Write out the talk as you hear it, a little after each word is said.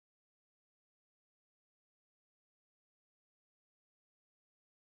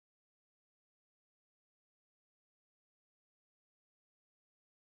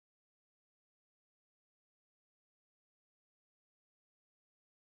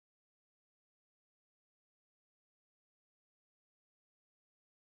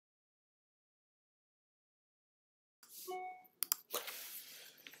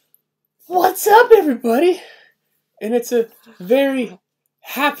What's up, everybody? And it's a very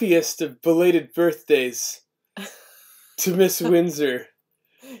happiest of belated birthdays to Miss Windsor.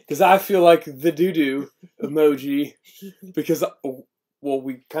 Because I feel like the doo-doo emoji. Because, well,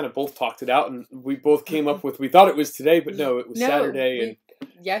 we kind of both talked it out and we both came up with, we thought it was today, but no, it was Saturday.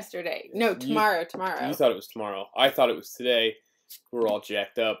 Yesterday. No, tomorrow. You thought it was tomorrow. I thought it was today. We're all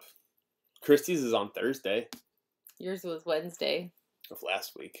jacked up. Christie's is on Thursday. Yours was Wednesday. Of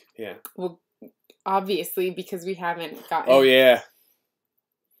last week, yeah. Well, obviously, because we haven't gotten... Oh, yeah.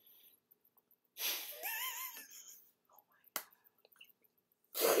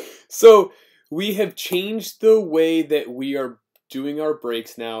 So, we have changed the way that we are doing our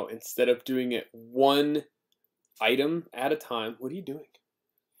breaks now. Instead of doing it one item at a time. What are you doing?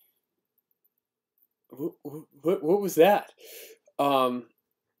 What was that?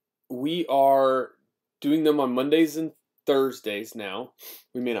 We are doing them on Mondays and Thursdays now.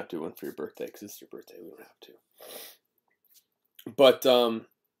 We may not do one for your birthday because it's your birthday. We don't have to. But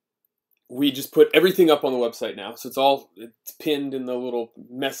we just put everything up on the website now. So it's pinned in the little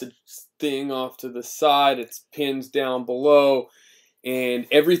message thing off to the side. It's pinned down below. And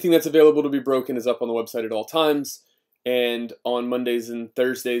everything that's available to be broken is up on the website at all times. And on Mondays and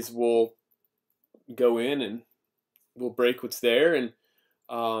Thursdays, we'll go in and we'll break what's there. And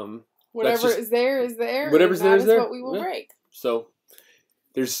whatever is there is there. Whatever's there is there. What we will break. So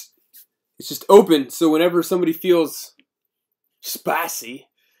it's just open. So whenever somebody feels spicy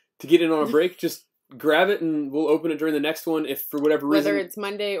to get in on a break, just grab it and we'll open it during the next one. If for whatever reason, whether it's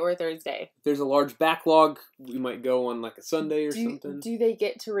Monday or Thursday, if there's a large backlog, we might go on like a Sunday or something. Do they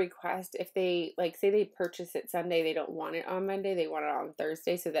get to request if they say they purchase it Sunday, they don't want it on Monday, they want it on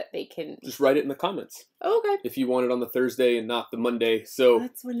Thursday, so that they can just write it in the comments. Oh, okay. If you want it on the Thursday and not the Monday, so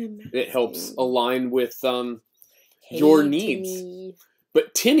that's what it helps align with your needs. Timmy.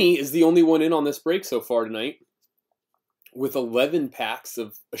 But Tinny is the only one in on this break so far tonight, with 11 packs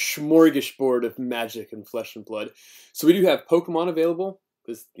of a smorgasbord of magic and flesh and blood. So we do have Pokemon available,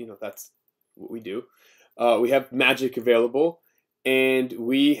 because, that's what we do. We have magic available, and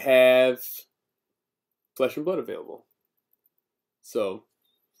we have flesh and blood available. So,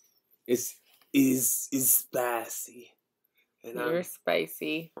 it's spicy. And you're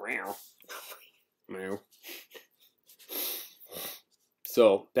spicy. Meow. Meow.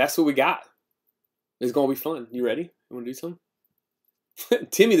 So, that's what we got. It's going to be fun. You ready? You want to do something?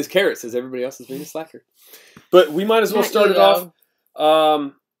 Timmy, this carrot says everybody else is being a slacker. But we might as well start it off.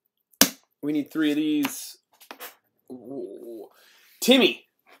 We need 3 of these. Ooh. Timmy.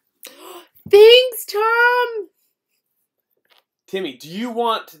 Thanks, Tom. Timmy, do you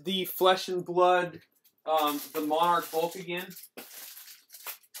want the flesh and blood, the Monarch bulk again?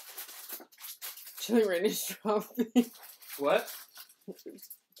 Chili Rinish trophy. What?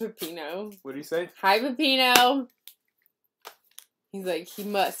 Pepino. What do you say? Hi, Pepino. He's like, he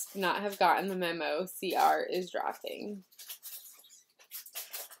must not have gotten the memo. CR is dropping.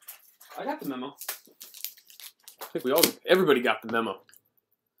 I got the memo. I think everybody got the memo.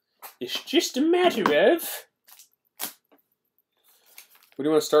 It's just a matter of... What do you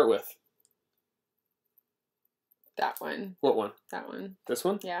want to start with? That one. What one? That one. This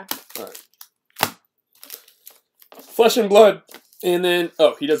one? Yeah. All right. Flesh and blood. And then,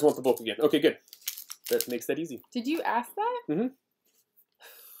 oh, he doesn't want the bulk again. Okay, good. That makes that easy. Did you ask that? Mm-hmm.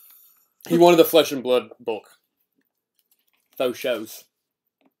 He wanted the flesh and blood bulk. Those shows.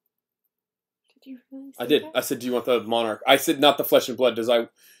 Did you really say I did. that? I said, do you want the Monarch? I said, not the flesh and blood. Do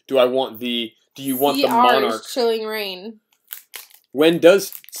you want the Monarch? Chilling Rain. When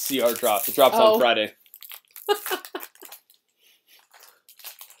does CR drop? It drops on Friday.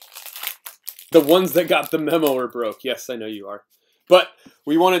 The ones that got the memo are broke. Yes, I know you are. But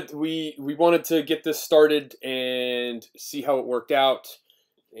we wanted to get this started and see how it worked out.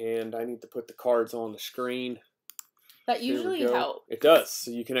 And I need to put the cards on the screen. That usually helps. It does,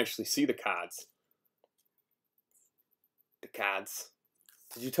 so you can actually see the cards. The cards.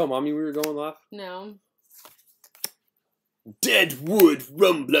 Did you tell Mommy we were going live? No. Deadwood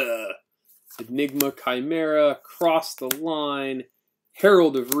Rumbler. Enigma Chimera. Cross the Line.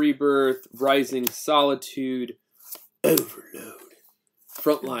 Herald of Rebirth. Rising Solitude. Overload.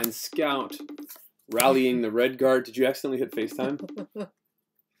 Frontline Scout. Rallying the Red Guard. Did you accidentally hit FaceTime?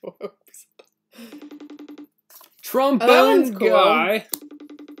 Trombone Guy.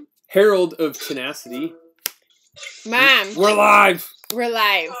 Herald of Tenacity. Mom. We're live. We're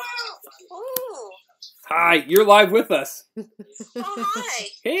live. Oh. Hi, you're live with us. Oh, hi.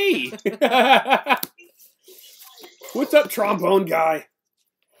 Hey. What's up, Trombone Guy?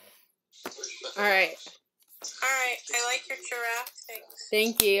 All right. All right. I like your giraffe things.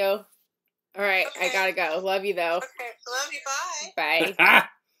 Thank you. All right, I Okay. gotta go. Love you though. Okay. Love you. Bye. Bye.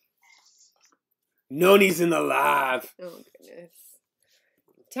 Noni's in the live. Oh goodness.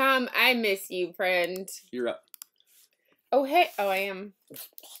 Tom, I miss you, friend. You're up. Oh hey. Oh, I am.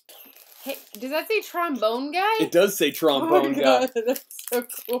 Hey, does that say trombone guy? It does say trombone guy. God, that's so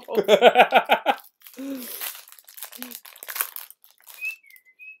cool.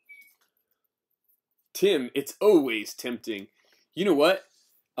 Tim, it's always tempting. You know what?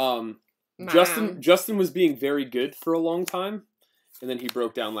 Mom. Justin was being very good for a long time, and then he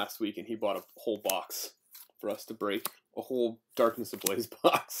broke down last week and he bought a whole box for us to break, a whole Darkness Ablaze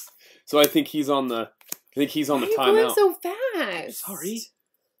box. So I think he's on the Why are you timeout. going so fast? Sorry.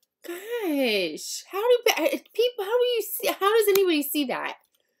 Gosh, how do people? How do you see? How does anybody see that?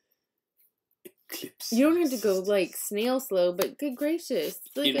 Eclipse. You don't have to go like snail slow, but good gracious,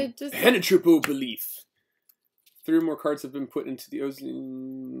 like I just Impenetrable belief. 3 more cards have been put into the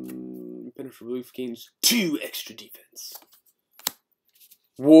Ozone. Impenetrable belief gains 2 extra defense.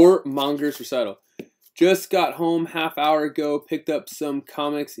 Warmonger's recital. Just got home half hour ago, picked up some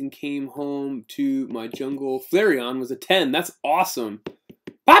comics and came home to my jungle. Flareon was a 10. That's awesome.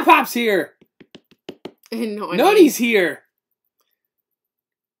 Pop Pop's here. Noni's here.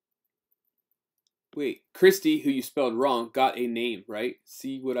 Wait, Christy, who you spelled wrong, got a name, right?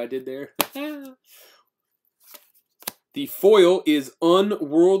 See what I did there? The foil is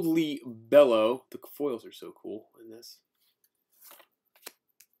Unworldly Bellow. The foils are so cool in this.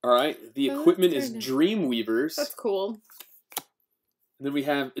 Alright, the equipment is Dreamweavers. That's cool. And then we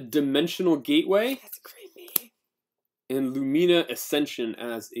have Dimensional Gateway. That's creepy. And Lumina Ascension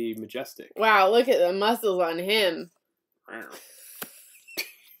as a Majestic. Wow, look at the muscles on him.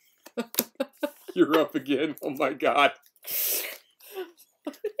 You're up again. Oh my god.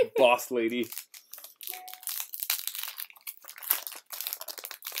 Boss lady.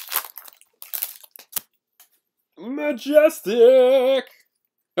 Majestic!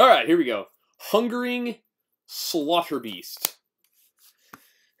 Alright, here we go. Hungering Slaughter Beast.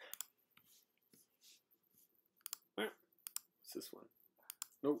 What's this one?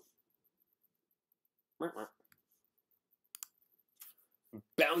 Nope.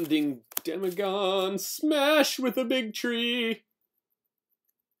 Bounding Demagon. Smash with a big tree.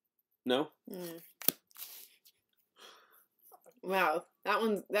 No? Wow,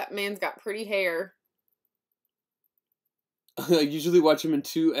 that man's got pretty hair. I usually watch him in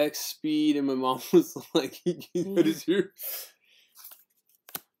 2x speed, and my mom was like, what is your...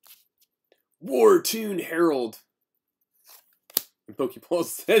 War Tune Herald. And Pokeball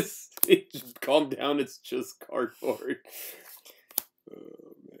says, just calm down, it's just cardboard.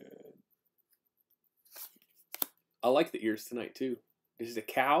 Oh, man. I like the ears tonight, too. There's a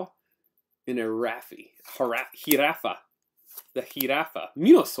cow and a Hirafa. The Hirafa.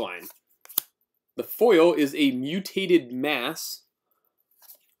 Munoswine. The foil is a mutated mass.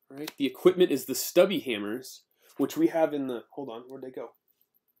 All right. The equipment is the stubby hammers, which we have in the... Hold on. Where'd they go?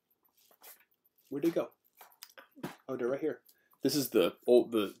 Where'd they go? Oh, they're right here. This is the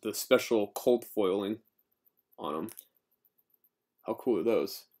special cold foiling on them. How cool are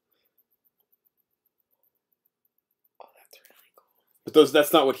those? Oh, that's really cool. But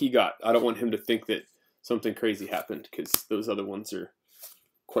that's not what he got. I don't want him to think that something crazy happened, because those other ones are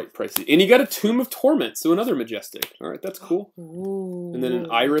quite pricey. And he got a Tomb of Torment, so another Majestic. All right, that's cool. Ooh. And then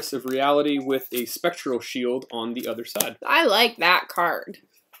an Iris of Reality with a Spectral Shield on the other side. I like that card.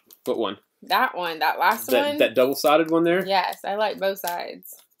 What one? That one, that last one. That double-sided one there? Yes, I like both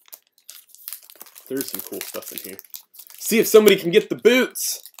sides. There's some cool stuff in here. See if somebody can get the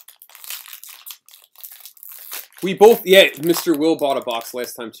boots. We both, yeah, Mr. Will bought a box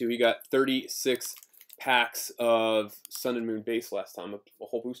last time too. He got 36 packs of Sun and Moon base last time, a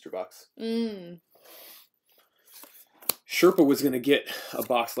whole booster box. Sherpa was going to get a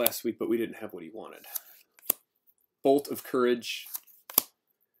box last week, but we didn't have what he wanted. Bolt of Courage.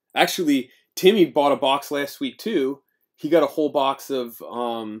 Actually, Timmy bought a box last week too. He got a whole box of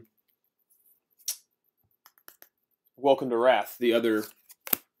Welcome to Wrath, the other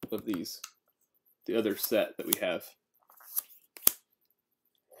of these. The other set that we have.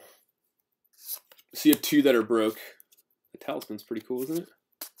 So you have 2 that are broke. The talisman's pretty cool, isn't it?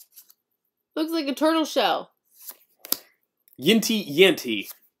 Looks like a turtle shell. Yinty.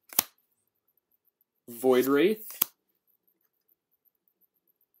 Void Wraith.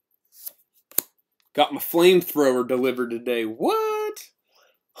 Got my flamethrower delivered today. What?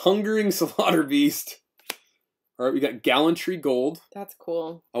 Hungering Slaughter Beast. All right, we got Gallantry Gold. That's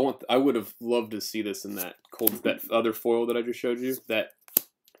cool. I would have loved to see this in that other foil that I just showed you. That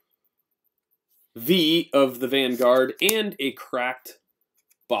V of the Vanguard and a cracked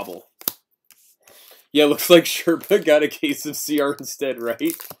Bobble. Yeah, looks like Sherpa got a case of CR instead, right?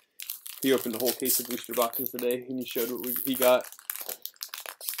 He opened a whole case of booster boxes today, and he showed what he got.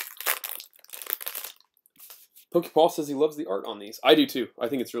 Pokeball says he loves the art on these. I do too. I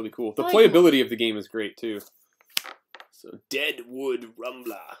think it's really cool. The playability of the game is great too. So, Deadwood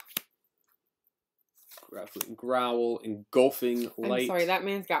Rumbler. Grappling Growl, Engulfing Light. I'm sorry, that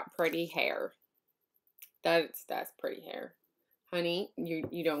man's got pretty hair. That's pretty hair. Honey,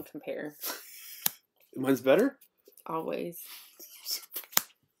 you don't compare. Mine's better? Always.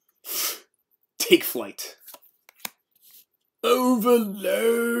 Take Flight.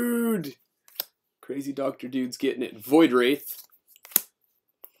 Overload. Crazy Doctor Dude's getting it. Void Wraith.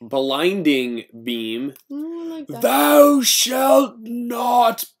 Blinding Beam. Like Thou shalt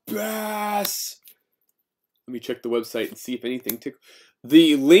not pass. Let me check the website and see if anything tickles.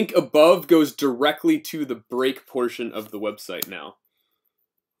 The link above goes directly to the break portion of the website now.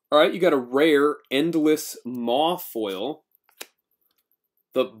 Alright, you got a rare Endless Maw Foil.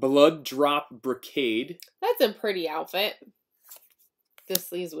 The Blood Drop Brocade. That's a pretty outfit. The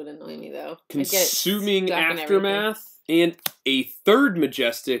sleeves would annoy me though. Consuming Aftermath. And a third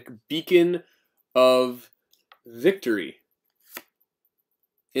majestic Beacon of Victory.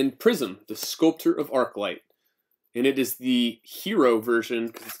 And Prism, the Sculptor of Arclight. And it is the hero version,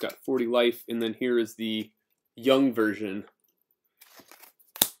 because it's got 40 life, and then here is the young version.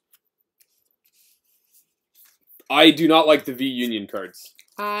 I do not like the V-Union cards.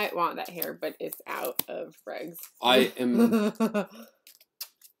 I want that hair, but it's out of regs. I am...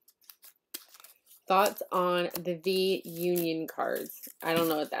 Thoughts on the V-Union cards? I don't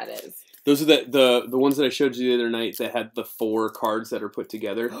know what that is. Those are the ones that I showed you the other night that had the 4 cards that are put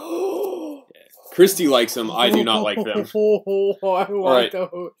together. Christy likes them. I do not like them. I want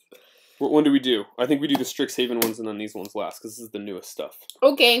those. What one do we do? I think we do the Strixhaven ones and then these ones last, because this is the newest stuff.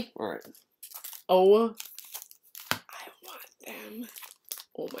 Okay. Alright. Oh. I want them.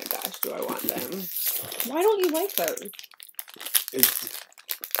 Oh my gosh, do I want them. Why don't you like those?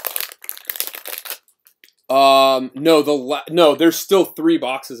 No, there's still 3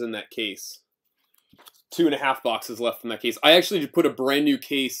 boxes in that case. 2.5 boxes left in that case. I actually just put a brand new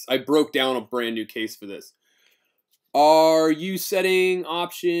case. I broke down a brand new case for this. Are you setting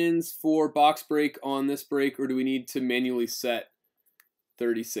options for box break on this break, or do we need to manually set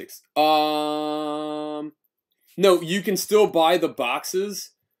 36? No, you can still buy the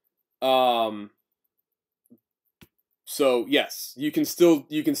boxes. So yes, you can still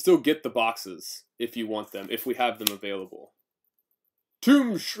get the boxes if you want them, if we have them available.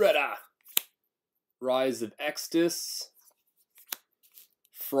 Tomb Shredder. Rise of Extus.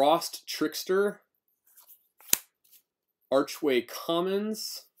 Frost Trickster. Archway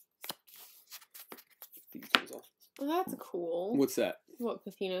Commons. Well, that's cool. What's that? What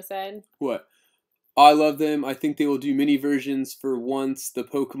Cafino said. What? I love them. I think they will do mini versions for once the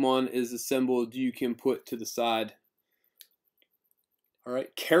Pokemon is assembled you can put to the side.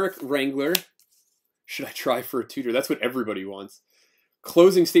 Alright. Carrick Wrangler. Should I try for a tutor? That's what everybody wants.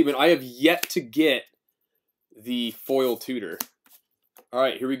 Closing statement. I have yet to get the foil tutor.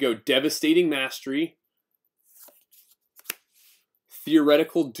 Alright, here we go. Devastating Mastery.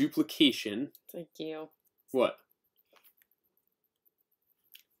 Theoretical Duplication. Thank you. What?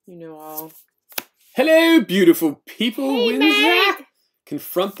 You know all. Hello, beautiful people. Hey, Matt.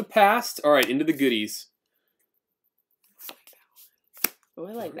 Confront the past. Alright, into the goodies. Oh,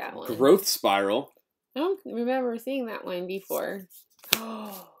 I like that one. Growth Spiral. I don't remember seeing that one before.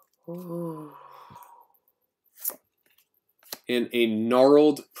 Ooh. And a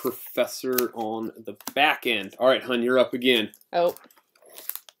Gnarled Professor on the back end. Alright, hun, you're up again. Oh.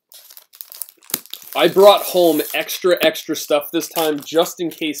 I brought home extra stuff this time just in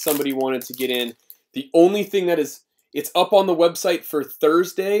case somebody wanted to get in. The only thing that is... It's up on the website for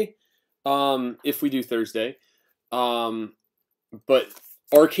Thursday. If we do Thursday. But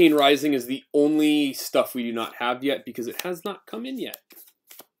Arcane Rising is the only stuff we do not have yet because it has not come in yet.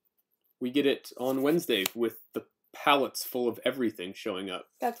 We get it on Wednesday with the pallets full of everything showing up.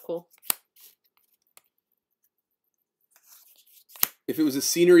 That's cool. If it was a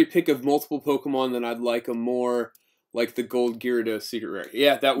scenery pick of multiple Pokemon, then I'd like a more like the Gold Gyarados Secret Rare.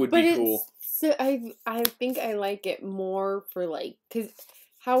 Yeah, that would be cool. So I think I like it more for like, because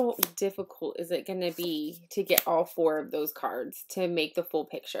how difficult is it going to be to get all 4 of those cards to make the full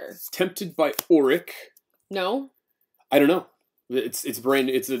picture? Tempted by Auric. No? I don't know. It's brand.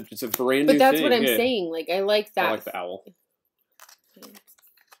 It's a brand new thing. But that's what I'm saying. Like, I like that. I like the owl.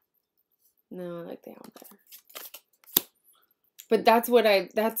 No, I like the owl better. But that's what I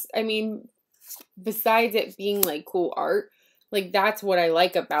mean, besides it being like cool art, Like, that's what I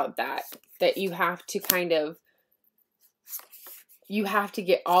like about that. That you have to kind of... You have to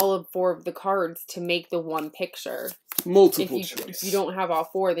get all of 4 of the cards to make the one picture. Multiple choice. If you don't have all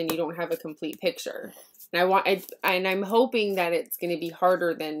 4, then you don't have a complete picture. And I'm hoping that it's going to be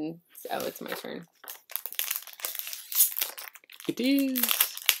harder than... Oh, it's my turn. It is.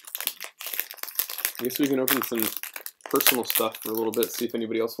 I guess we can open some personal stuff for a little bit, see if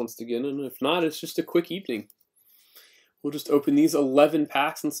anybody else wants to get in. If not, it's just a quick evening. We'll just open these 11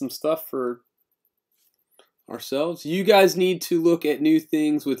 packs and some stuff for ourselves. You guys need to look at new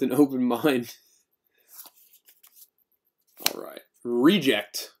things with an open mind. All right.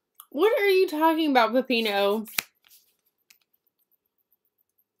 Reject. What are you talking about, Pepino?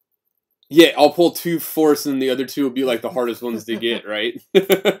 Yeah, I'll pull 2 force and the other 2 will be like the hardest ones to get, right?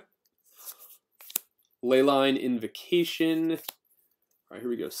 Leyline Invocation. All right, here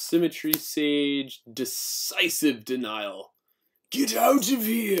we go. Symmetry Sage. Decisive Denial. Get out of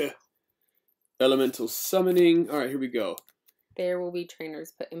here! Elemental Summoning. All right, here we go. There will be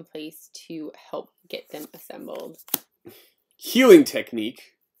trainers put in place to help get them assembled. Healing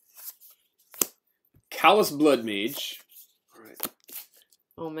Technique. Callous Blood Mage. All right.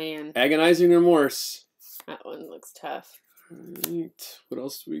 Oh, man. Agonizing Remorse. That one looks tough. Right. What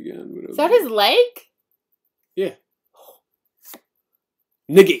else do we get? Is that his leg? Yeah.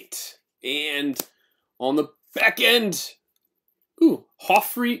 Negate. And on the back end, ooh,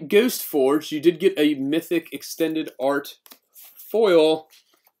 Hoffrey Ghost Forge. You did get a Mythic Extended Art foil.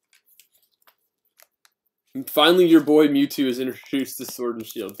 And finally, your boy Mewtwo is introduced to Sword and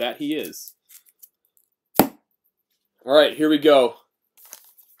Shield. That he is. All right, here we go.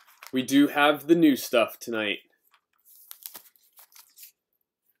 We do have the new stuff tonight.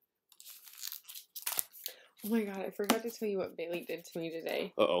 Oh my god, I forgot to tell you what Bailey did to me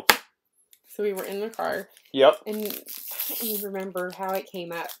today. Uh-oh. So we were in the car. Yep. And I don't even remember how it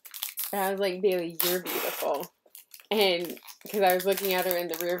came up. And I was like, Bailey, you're beautiful. And because I was looking at her in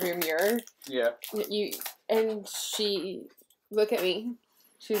the rearview mirror. Yeah. And she looked at me.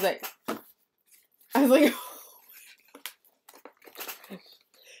 She was like, I was like,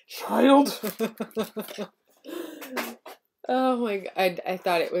 child. oh my god, I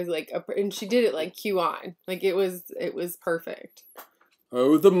thought it was like and she did it like cue on, like it was perfect.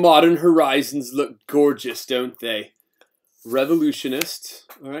 Oh, the modern horizons look gorgeous, don't they? Revolutionist.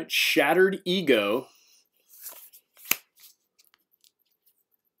 All right, Shattered Ego.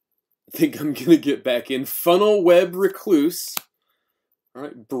 I think I'm gonna get back in. Funnel Web Recluse. All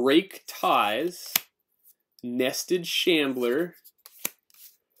right, Break Ties. Nested Shambler.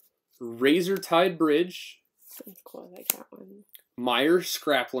 Razor Tide Bridge. That's cool. I like that one. Meyer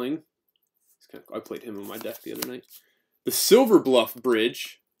Scrappling. It's kind of cool. I played him on my deck the other night. The Silver Bluff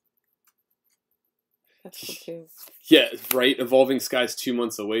Bridge. That's cool too. Yeah, right. Evolving Skies 2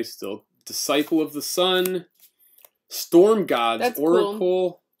 months away still. Disciple of the Sun. Storm Gods. That's Oracle.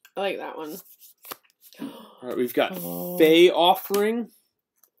 Cool. I like that one. All right, we've got Fey Offering.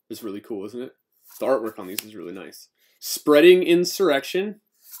 It's really cool, isn't it? The artwork on these is really nice. Spreading Insurrection.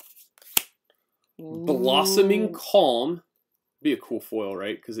 Blossoming Calm. Be a cool foil,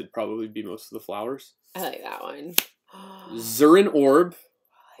 right? Because it'd probably be most of the flowers. I like that one. Zurin Orb.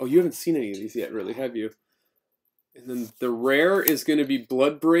 Oh, you haven't seen any of these yet, really, have you? And then the rare is going to be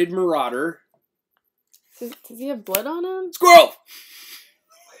Bloodbraid Marauder. Does he have blood on him? Squirrel!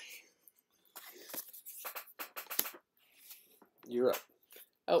 You're up.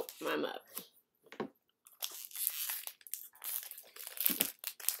 Oh, I'm up.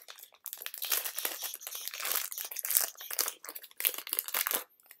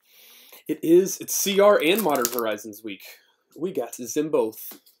 It's CR and Modern Horizons week. We got them both.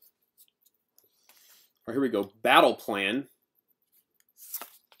 All right, here we go. Battle Plan.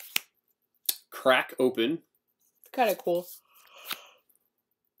 Crack Open. It's kind of cool.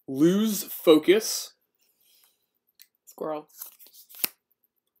 Lose Focus. Squirrel.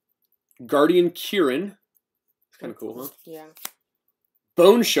 Guardian Kieran. It's kind of cool, huh? Yeah.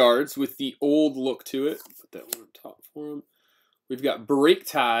 Bone Shards with the old look to it. Put that one on top for him. We've got Break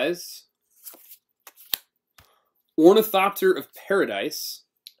Ties. Ornithopter of Paradise.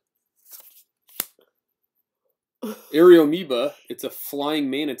 Areomoeba. It's a flying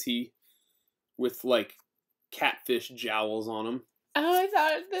manatee with, like, catfish jowls on them. Oh, I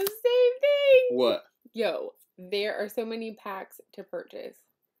thought the same thing. What? Yo, there are so many packs to purchase.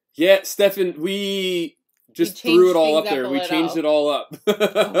 Yeah, Stefan, we just threw it all up there. We changed it all up.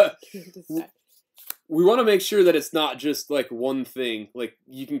 We want to make sure that it's not just like one thing. Like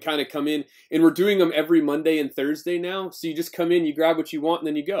you can kind of come in, and we're doing them every Monday and Thursday now. So you just come in, you grab what you want, and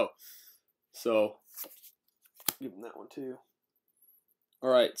then you go. So give them that one too. All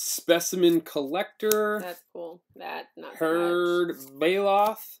right, Specimen Collector. That's cool. That not Herd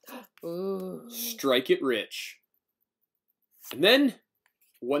Bailoff. Ooh. Strike It Rich. And then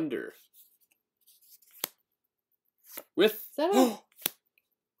Wonder. With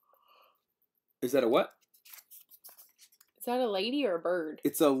Is that a what? Is that a lady or a bird?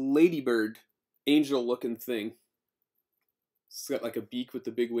 It's a ladybird, angel-looking thing. It's got like a beak with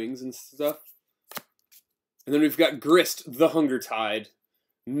the big wings and stuff. And then we've got Grist, the Hunger Tide,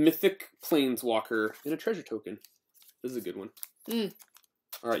 Mythic Planeswalker, and a treasure token. This is a good one. Mm.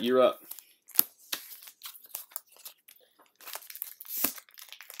 All right, you're up.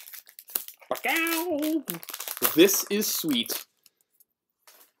 This is sweet.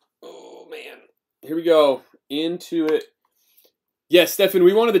 Oh, man. Here we go. Into it. Yeah, Stefan,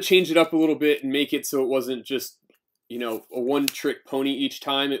 we wanted to change it up a little bit and make it so it wasn't just, you know, a one-trick pony each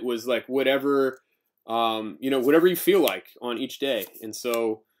time. It was like whatever, you know, whatever you feel like on each day. And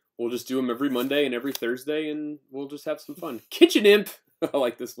so we'll just do them every Monday and every Thursday, and we'll just have some fun. Kitchen Imp. I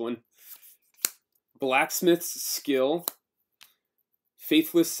like this one. Blacksmith's Skill.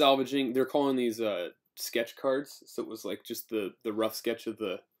 Faithless Salvaging. They're calling these sketch cards. So it was like just the rough sketch of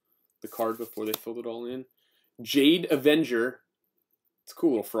the card before they filled it all in. Jade Avenger. It's a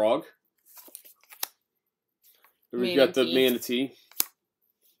cool little frog. Then we've got the manatee.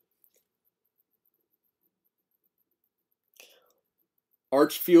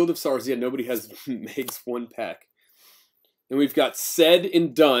 Archfield of Stars. Yeah, nobody has Meg's one pack. And we've got Said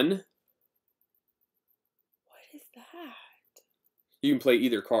and Done. What is that? You can play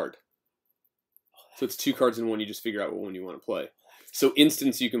either card. So it's 2 cards in one. You just figure out what one you want to play. So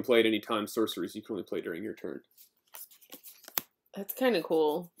instants you can play at any time. Sorceries you can only play during your turn. That's kind of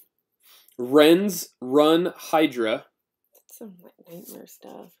cool. Ren's Run Hydra. That's some like nightmare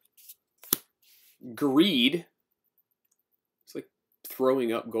stuff. Greed. It's like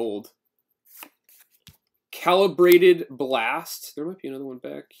throwing up gold. Calibrated Blast. There might be another one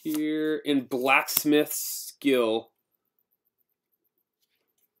back here. And Blacksmith's Skill.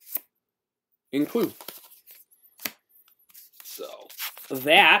 And Clue. So,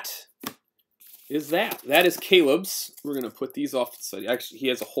 that is that. That is Caleb's. We're going to put these off to the side. Actually, he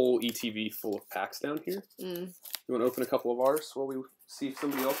has a whole ETV full of packs down here. Mm. You want to open a couple of ours while we see if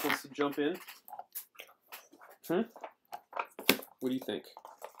somebody else wants to jump in? What do you think?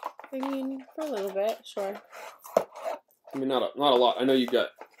 I mean, for a little bit, sure. I mean, not a lot. I know you got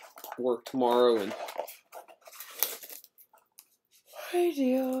work tomorrow and... I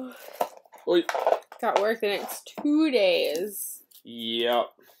do. Oi. Got work the next 2 days. Yep.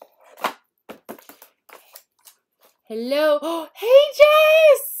 Hello. Oh, hey,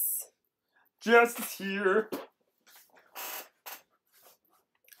 Jess! Jess is here.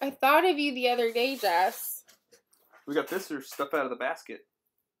 I thought of you the other day, Jess. We got this or stuff out of the basket?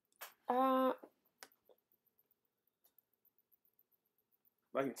 Uh,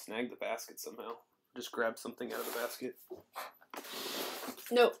 I can snag the basket somehow. Just grab something out of the basket.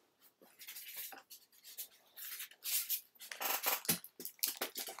 nope.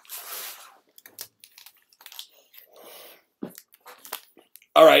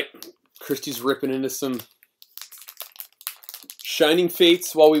 All right. Christy's ripping into some Shining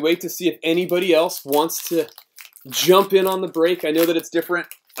Fates while we wait to see if anybody else wants to jump in on the break. I know that it's different.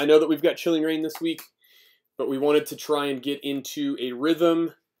 I know that we've got Chilling Rain this week, but we wanted to try and get into a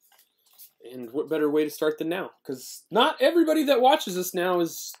rhythm. And what better way to start than now? Because not everybody that watches us now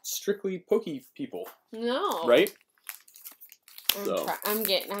is strictly pokey people. No. Right? I'm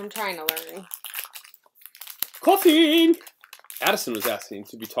trying to learn. Coughing! Addison was asking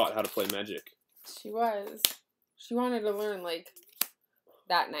to be taught how to play Magic. She was. She wanted to learn, like,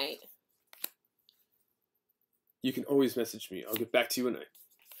 that night. You can always message me. I'll get back to you when I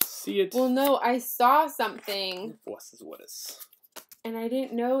see it. Well, no, I saw something. What is? And I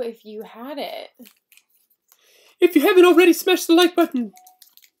didn't know if you had it. If you haven't already, smash the like button.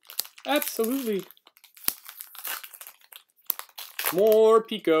 Absolutely. More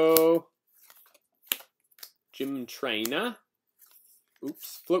Pico. Gym Trainer.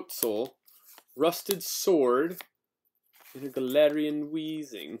 Oops. Float Soul. Rusted Sword. And a Galarian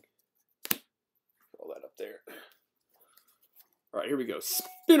Wheezing. All that up there. Alright, here we go.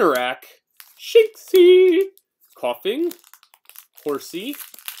 Spinnerack. Shakesy. Coughing. Horsey.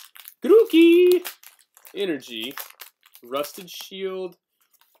 Grookey. Energy. Rusted Shield.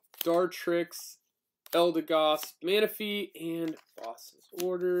 Dartrix. Eldegoss. Manaphy. And Boss's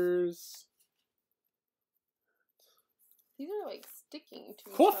Orders. These are like sticking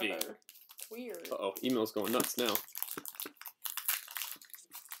to Coffee. each other. Weird. Uh-oh, email's going nuts now.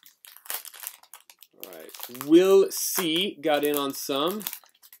 Alright, Will C got in on some.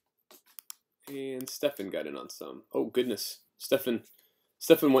 And Stefan got in on some. Oh, goodness. Stefan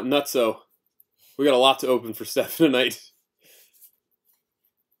went nutso. We got a lot to open for Stefan tonight.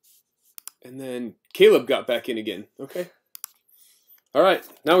 And then Caleb got back in again. Okay. All right.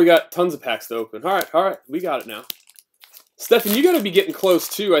 Now we got tons of packs to open. All right. We got it now. Stefan, you got to be getting close,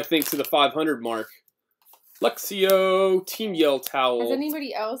 too, I think, to the 500 mark. Lexio, Team Yell Towel. Has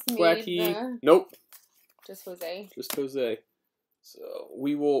anybody else Quacky. made the... Nope. Just Jose. Just Jose. So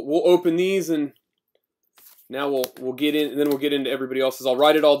we'll open these, and now we'll get in, and then we'll get into everybody else's. I'll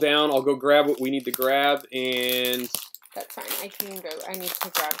write it all down. I'll go grab what we need to grab, and that's fine. I can go. I need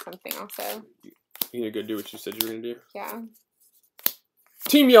to grab something also. You need to go do what you said you were gonna do. Yeah.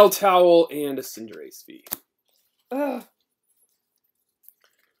 Team Yell Towel and a Cinderace V. Ugh.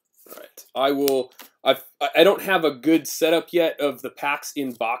 All right. I don't have a good setup yet of the packs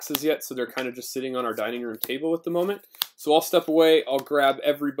in boxes yet, so they're kind of just sitting on our dining room table at the moment. So I'll step away, I'll grab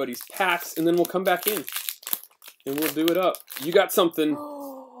everybody's packs, and then we'll come back in. And we'll do it up. You got something.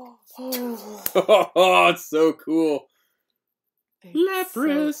 Oh, it's so cool.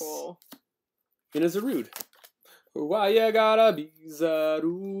 Lapras. So cool. And a Zarude. Why you gotta be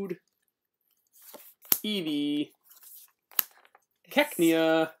Zarude? Eevee.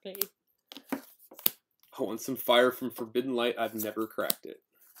 Cacnea. I want some fire from Forbidden Light. I've never cracked it.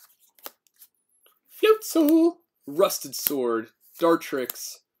 Floatzel. Rusted Sword.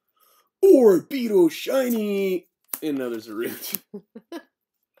 Dartrix. Orbeetle Shiny. And another Zarude.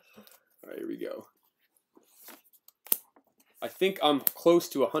 Alright, here we go. I think I'm close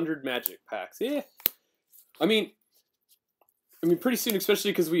to 100 Magic packs. Yeah. I mean, pretty soon,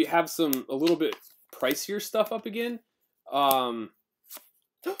 especially because we have a little bit pricier stuff up again.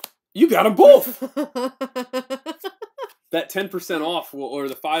 You got them both. That 10% off will, or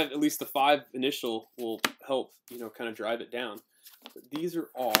at least the 5 initial will help, kind of drive it down. But these are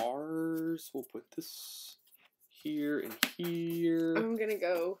ours. We'll put this here and here. I'm gonna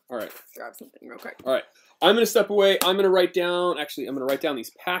go. All right. Grab something real quick. All right. I'm gonna step away. I'm gonna write down. Actually, I'm gonna write down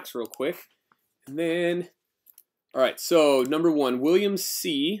these packs real quick, and then. All right. So number 1, William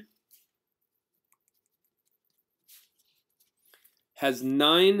C. has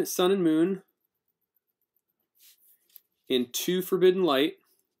 9 Sun and Moon and 2 Forbidden Light.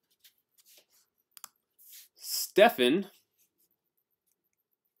 Stefan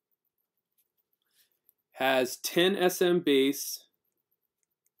has 10 SM base,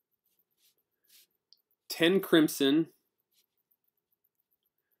 10 Crimson,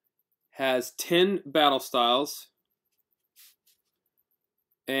 has 10 Battle Styles,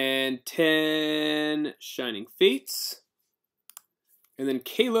 and 10 Shining Fates. And then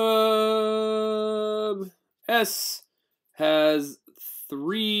Caleb S has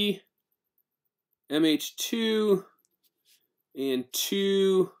 3 MH2 and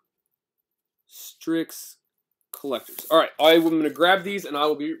 2 Strix Collectors. All right, I'm going to grab these and I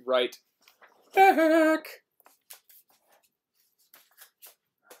will be right back.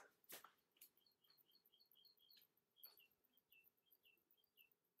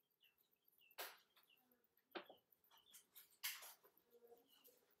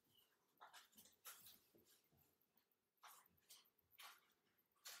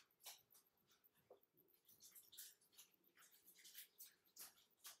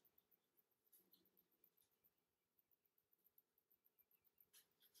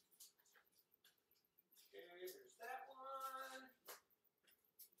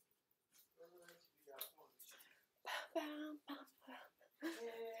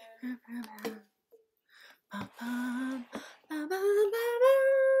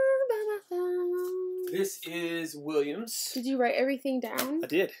 This is Williams. Did you write everything down? I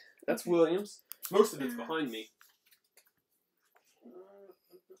did. That's okay. Williams. Most of it's behind me.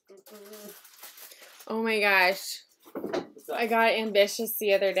 Oh my gosh. I got ambitious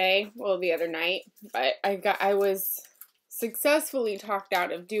the other day. Well, the other night. But I was successfully talked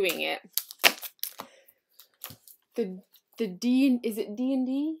out of doing it. Is it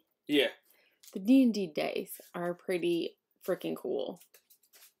D&D? Yeah. The D&D dice are pretty freaking cool.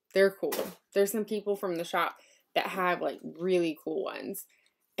 They're cool. There's some people from the shop that have like really cool ones.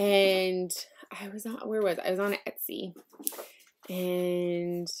 And I was on Etsy.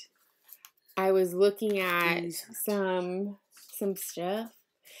 And I was looking at some stuff.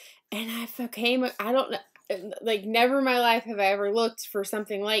 And I don't know, like never in my life have I ever looked for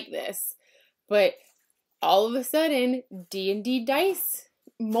something like this. But all of a sudden, D&D dice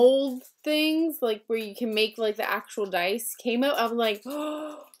mold things, like where you can make like the actual dice, came out. I was like,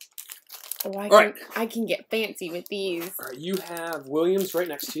 oh, Oh, right. I can get fancy with these. All right, you have Williams right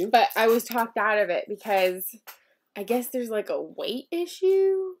next to you. But I was talked out of it because I guess there's like a weight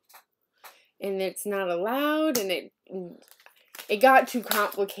issue. And it's not allowed. And it got too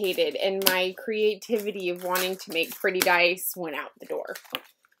complicated. And my creativity of wanting to make pretty dice went out the door.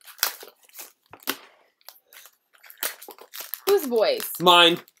 Whose voice?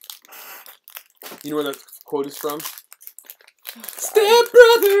 Mine. You know where that quote is from? Oh, Step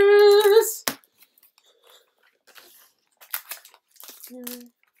Brothers!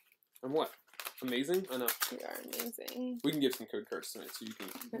 I'm what? Amazing? I know. You are amazing. We can give some code cards tonight so you can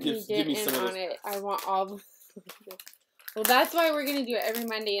give me some of it. I want all the... Well, that's why we're going to do it every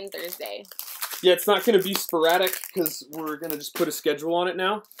Monday and Thursday. Yeah, it's not going to be sporadic because we're going to just put a schedule on it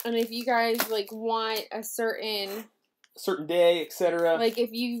now. And if you guys, like, want a certain day, etc. Like, if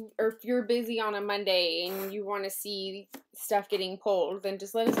you're busy on a Monday and you want to see stuff getting pulled, then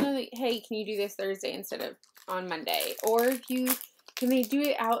just let us know that, hey, can you do this Thursday instead of on Monday? Or if you... Can they do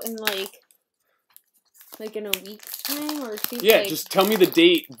it out in, like in a week's time? Or yeah, like, just tell me the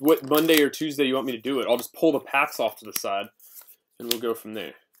date, what Monday or Tuesday you want me to do it. I'll just pull the packs off to the side, and we'll go from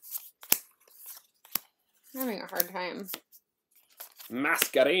there. I'm having a hard time.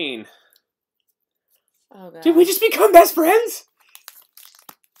 Masquerade. Oh, God. Did we just become best friends?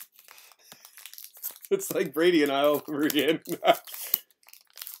 It's like Brady and I all over again.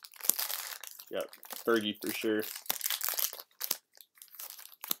 Yep, Fergie for sure.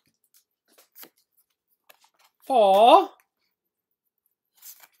 Aww.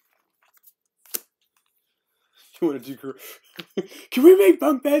 You want to do... Can we make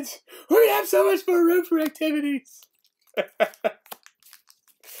bunk beds? We're going to have so much more room for activities.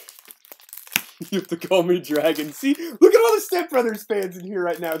 You have to call me Dragon. See? Look at all the Step Brothers fans in here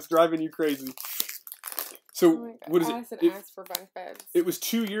right now. It's driving you crazy. So, what is it? Ask for bunk beds. It was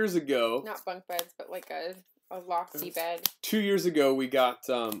 2 years ago. Not bunk beds, but like a lofty bed. 2 years ago, we got...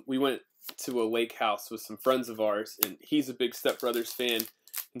 we went to a lake house with some friends of ours, and he's a big Step Brothers fan,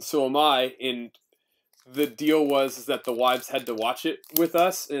 and so am I, and the deal was that the wives had to watch it with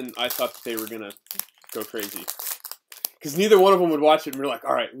us, and I thought that they were gonna go crazy. Because neither one of them would watch it, and we're like,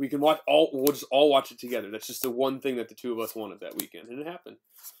 alright, we'll just all watch it together. That's just the one thing that the two of us wanted that weekend, and it happened.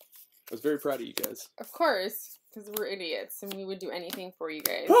 I was very proud of you guys. Of course, because we're idiots, and we would do anything for you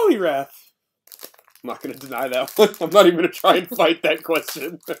guys. Holy wrath! I'm not going to deny that one. I'm not even going to try and fight that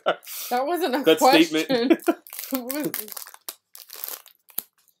question. That wasn't a question. Statement.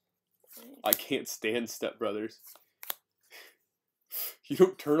 I can't stand Step Brothers. You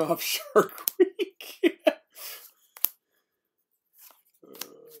don't turn off Shark Week.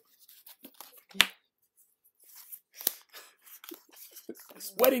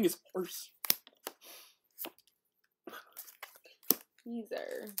 This wedding is worse.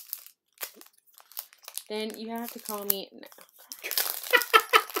 Teaser. Then you have to call me now.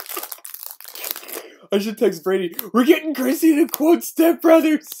 I should text Brady. We're getting Chrissy to quote Step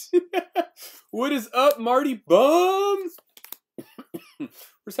Brothers. What is up, Marty Bum? We're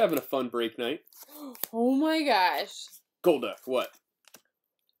just having a fun break night. Oh my gosh. Golduck, what?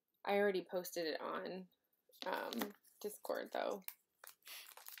 I already posted it on Discord, though.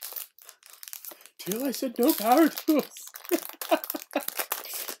 Till I said no power tools.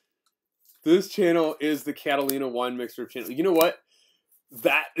 This channel is the Catalina Wine Mixer channel. You know what?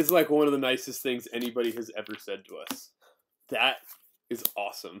 That is like one of the nicest things anybody has ever said to us. That is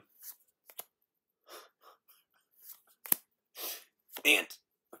awesome. Ant.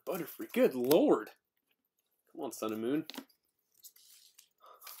 Butterfree. Good Lord. Come on, Sun and Moon.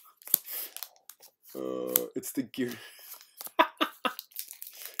 It's the gear.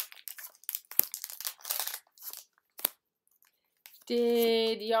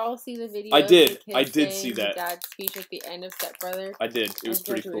 Did y'all see the video? I did. I did see that. Dad's speech at the end of Step Brother. I did. It was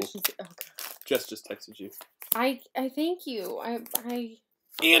pretty cool. Oh, God. Jess just texted you. I thank you.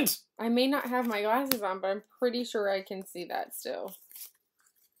 And I may not have my glasses on, but I'm pretty sure I can see that still.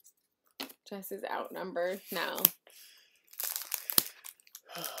 Jess is outnumbered now.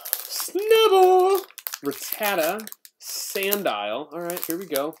 Snubble! Rattata. Sandile. Alright, here we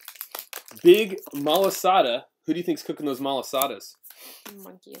go. Big malasada. Who do you think's cooking those malasadas?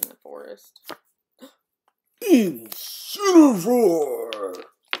 Monkey in the forest. Incineroar!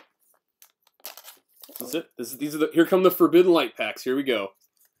 This is it. Here come the Forbidden Light packs. Here we go.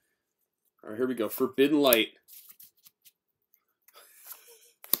 Alright, here we go. Forbidden Light.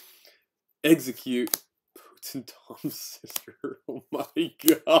 Execute. Boots and Tom's sister. Oh my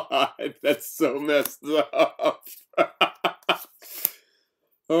god. That's so messed up.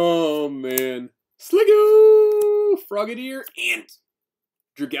 Oh man. Sliggoo! Frogadier and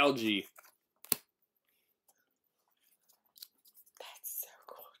Dragalge.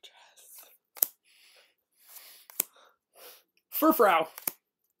 Furfrau.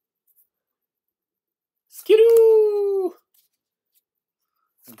 Skidoo.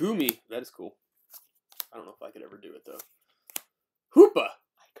 Goomy. That is cool. I don't know if I could ever do it, though. Hoopa.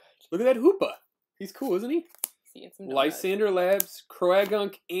 Look at that Hoopa. He's cool, isn't he? Lysander Labs,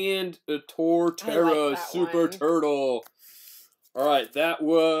 Croagunk, and a Torterra Super Turtle. All right, that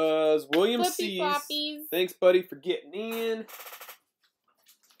was William C's. Floppies. Thanks, buddy, for getting in.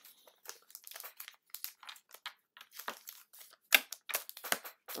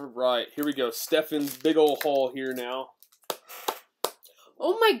 All right, here we go. Stefan's big old haul here now.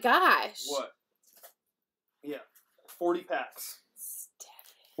 Oh my gosh! What? Yeah, 40 packs.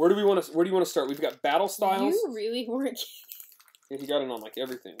 Where do you want to start? We've got Battle Styles. You really weren't. Yeah, he got it on like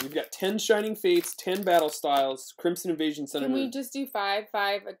everything. We've got 10 Shining Fates, 10 Battle Styles, Crimson Invasion, Sun and Moon. Can we just do 5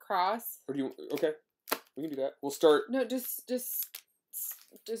 across? Or do you? Okay, we can do that. We'll start. No, just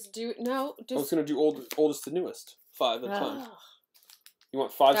do no. Just. I was gonna do oldest to newest, 5 at a time. You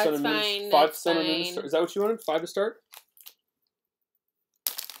want 5 Sun and Moon? 5 Sun and Moon to start. Is that what you wanted? 5 to start.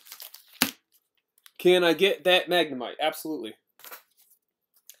 Can I get that Magnemite? Absolutely.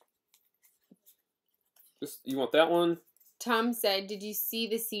 You want that one? Tom said, "Did you see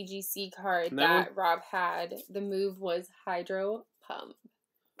the CGC card that Rob had? The move was HydroPump."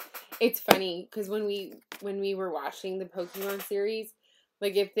 It's funny because when we were watching the Pokemon series,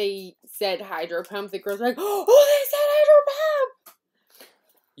 like if they said HydroPump, the girls were like, "Oh, they said HydroPump!"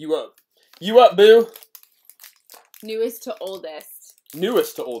 You up, boo? Newest to oldest.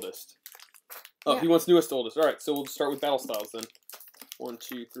 Newest to oldest. Oh, yeah. He wants newest to oldest. All right, so we'll start with Battle Styles then. 1,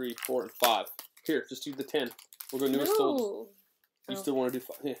 2, 3, 4, and 5. Here, just do the 10. We'll go newest to oldest. You still want to do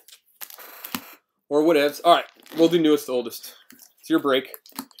 5? Yeah. Or whatevs. All right, we'll do newest to oldest. It's your break.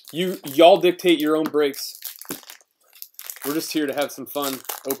 Y'all dictate your own breaks. We're just here to have some fun.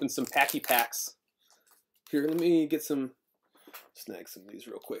 Open some packy packs. Here, let me snag some of these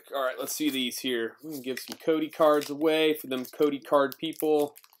real quick. All right, let's see these here. We can give some Cody cards away for them Cody card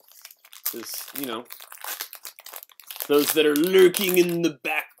people. Just, those that are lurking in the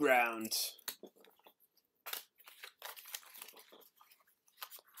background.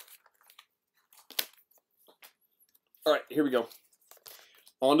 All right, here we go.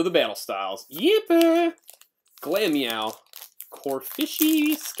 On to the Battle Styles. Yipper! Glameow,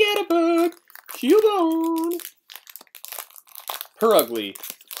 Corfishy, Scatterbug, Cubone, Purugly,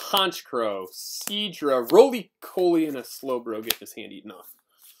 Honchcrow, Seadra, Roly-Poly, and a Slowbro getting his hand eaten off.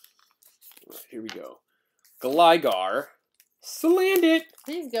 All right, here we go. Gligar, Salandit,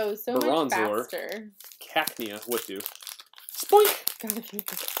 These go so Bronzor, much faster. Cacnea, what do? Spoink, God,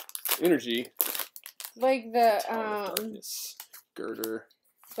 Energy, like the Darkness, Girder.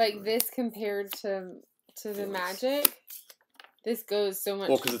 Like this compared to the Magic, this goes so much.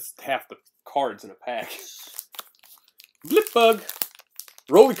 Well, because it's half the cards in a pack. Blipbug,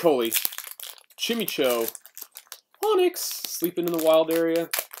 Roly-Poly, Chimicho, Onix, sleeping in the wild area.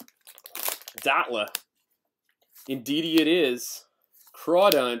 Datla, Indeedee it is.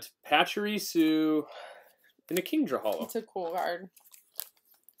 Crawdaunt, Pachirisu, and a Kingdra Hollow. It's a cool card.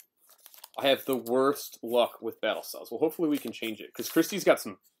 I have the worst luck with Battle Styles. Well, hopefully we can change it. Because Christy's got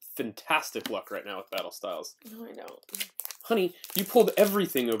some fantastic luck right now with Battle Styles. No, I don't. Honey, you pulled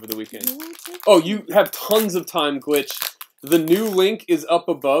everything over the weekend. Oh, you have tons of time, Glitch. The new link is up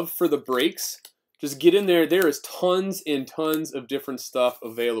above for the breaks. Just get in there. There is tons and tons of different stuff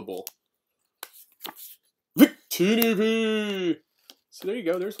available. Victini! So there you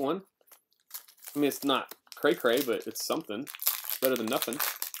go. There's one. I mean, it's not cray-cray, but it's something. It's better than nothing.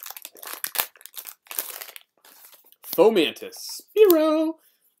 Fomantis. Spearow.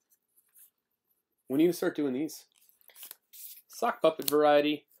 We need to start doing these. Sock puppet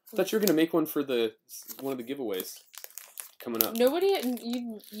variety. I thought you were going to make one for one of the giveaways coming up. Nobody,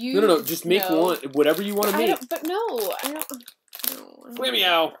 you. No. Just make one. Whatever you want to make. But no, I don't. No.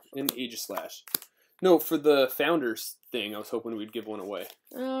 Flameow and Aegislash. No, for the Founders thing, I was hoping we'd give one away.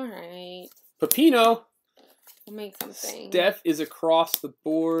 All right. Pepino. We'll make something. Steph is across the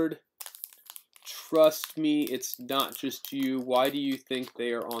board. Trust me, it's not just you. Why do you think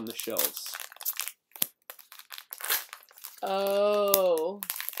they are on the shelves? Oh.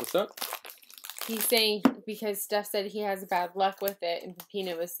 What's up? He's saying because Steph said he has bad luck with it, and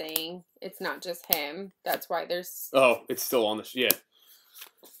Pepino was saying it's not just him. That's why there's... Oh, it's still on the... Yeah.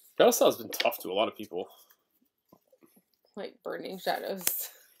 Battle Style's been tough to a lot of people. Like Burning Shadows.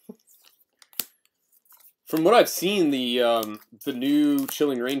 From what I've seen, the new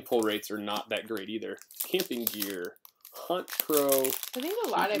Chilling Rain pull rates are not that great either. Camping Gear, Hunt Crow. I think a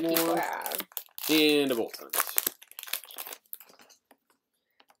lot of people have. And a Voltund.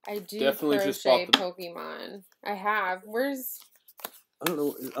 I do definitely crochet just bought the Pokemon. I have. Where's I don't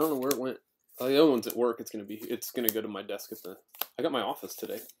know where it went. Oh, the other one's at work. It's gonna go to my desk at the. I got my office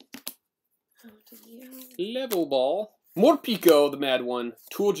today. Oh, did you? Level ball. More Pico, the mad one.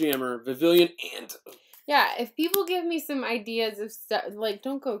 Tool Jammer, Pavilion, and. Yeah, if people give me some ideas of stuff, like,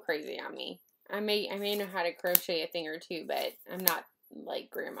 don't go crazy on me. I may know how to crochet a thing or two, but I'm not like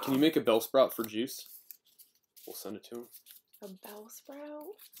grandma. Can you make a bell sprout for Juice? We'll send it to him. A bell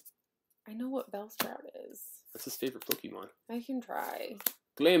sprout? I know what bell sprout is. That's his favorite Pokemon. I can try.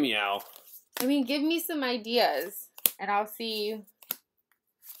 Glameow. I mean, give me some ideas, and I'll see.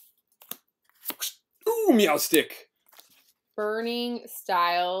 Ooh, Meowstick. Burning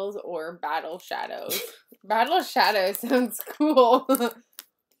Styles or Battle Shadows. Battle Shadows sounds cool.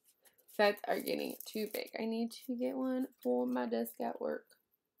 Sets are getting too big. I need to get one for my desk at work.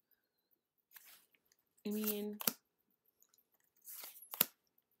 I mean,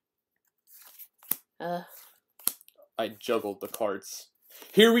 I juggled the cards.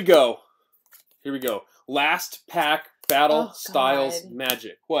 Here we go. Last pack, Battle Styles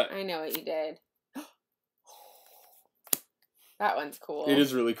Magic. What? I know what you did. That one's cool. It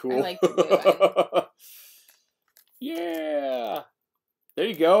is really cool. I like the blue one. Yeah. There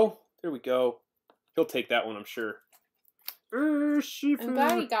you go. There we go. He'll take that one, I'm sure. I'm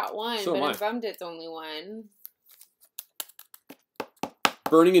glad he got one, So but am I. I'm bummed it's only one.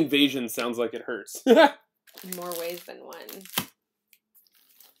 Burning Invasion sounds like it hurts. In more ways than one.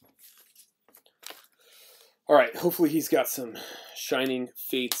 Alright, hopefully he's got some Shining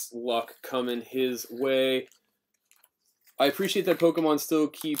Fates luck coming his way. I appreciate that Pokemon still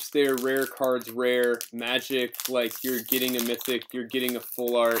keeps their rare cards rare. Magic, like you're getting a mythic, you're getting a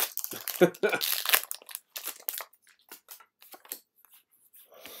full art.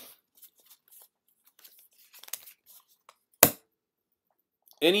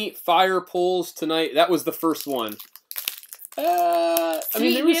 Any fire pulls tonight? That was the first one.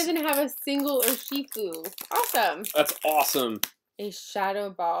 Sweet, he doesn't have a single Urshifu. Awesome. That's awesome. A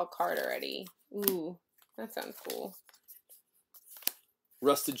Shadow Ball card already. Ooh, that sounds cool.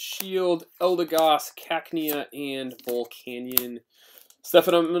 Rusted Shield, Eldegoss, Cacnea, and Volcanion.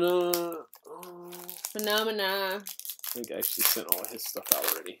 Phenomena. Phenomena. I think I actually sent all his stuff out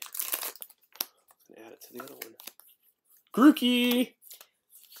already. I'm gonna add it to the other one. Grookey!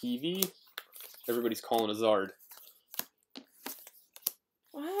 Eevee. Everybody's calling a Zard.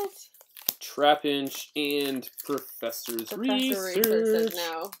 What? Trapinch and Professor's Research. Says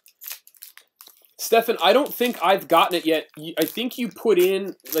no. Stefan, I don't think I've gotten it yet. I think you put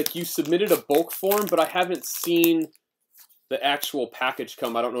in, like, you submitted a bulk form, but I haven't seen the actual package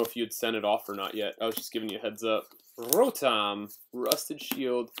come. I don't know if you'd sent it off or not yet. I was just giving you a heads up. Rotom, Rusted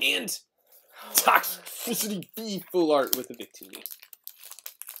Shield, and Toxicity B full art with a Victini.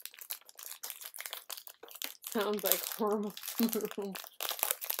 Sounds like horrible.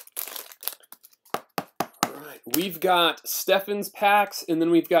 Alright, we've got Stefan's packs, and then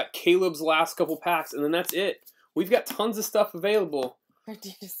we've got Caleb's last couple packs, and then that's it. We've got tons of stuff available.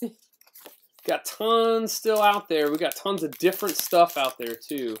 Got tons still out there. We got tons of different stuff out there,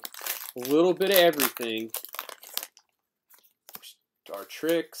 too. A little bit of everything. Star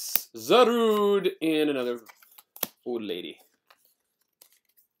Tricks, Zarude, and another old lady.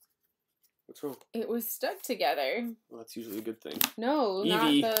 What's wrong? It was stuck together. Well, that's usually a good thing. No,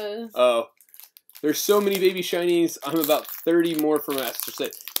 Eevee. not the... Oh. There's so many baby shinies. I'm about 30 more from Master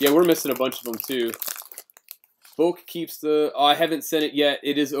Set. Yeah, we're missing a bunch of them, too. Bulk keeps the... Oh, I haven't sent it yet.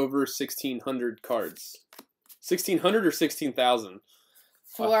 It is over 1,600 cards. 1,600 or 16,000?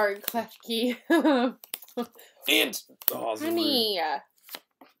 Full art Klefki. And... Oh, Honey.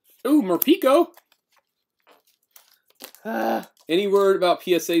 Ooh, Morpeko. Any word about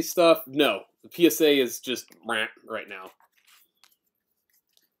PSA stuff? No. The PSA is just right now.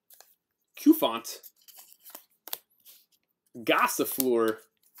 Qfont. Gossifleur.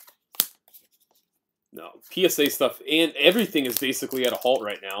 No. PSA stuff and everything is basically at a halt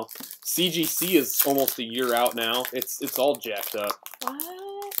right now. CGC is almost a year out now. It's all jacked up.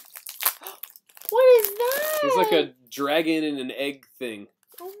 What? What is that? There's like a dragon and an egg thing.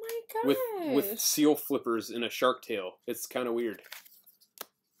 Oh my god. With seal flippers and a shark tail. It's kind of weird.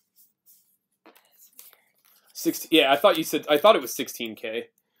 60, yeah, I thought it was 16K.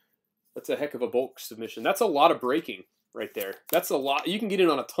 That's a heck of a bulk submission. That's a lot of breaking right there. That's a lot. You can get in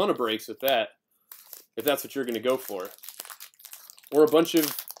on a ton of breaks with that, if that's what you're going to go for. Or a bunch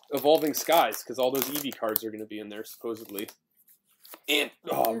of Evolving Skies, because all those Eevee cards are going to be in there, supposedly. And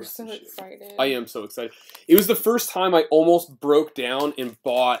You're so excited. I am so excited. It was the first time I almost broke down and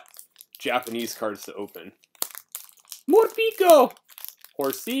bought Japanese cards to open. Morpeko!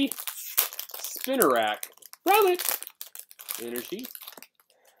 Horsey. Spinnerack. Rowlet. Energy.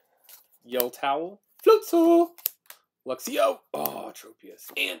 Yell Towel, Floatzel, Luxio, oh,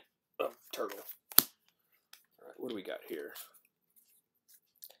 Tropius, and a turtle. Alright, what do we got here?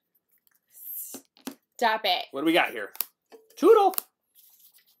 Stop it. What do we got here? Choodle!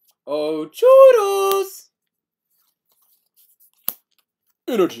 Oh, Choodles!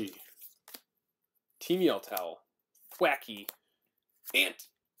 Energy. Team Yell Towel, Thwacky, Ant,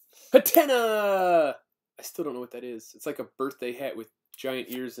 Hatena! I still don't know what that is. It's like a birthday hat with giant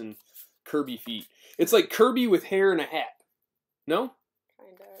ears and Kirby feet. It's like Kirby with hair and a hat. No?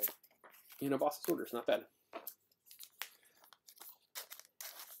 Kind of. You know, boss's orders. Not bad.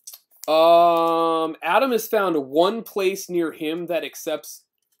 Adam has found one place near him that accepts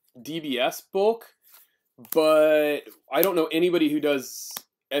DBS bulk, but I don't know anybody who does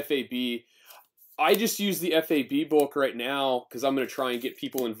FAB. I just use the FAB bulk right now because I'm going to try and get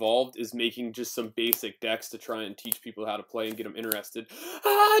people involved, is making just some basic decks to try and teach people how to play and get them interested.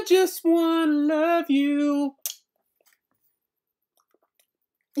 I just want to love you.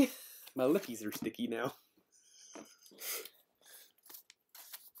 My lippies are sticky now.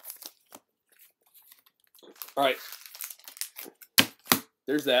 All right.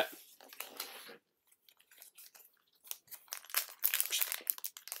 There's that.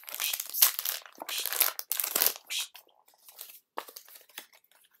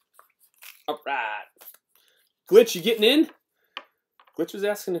 All right. Glitch, you getting in? Glitch was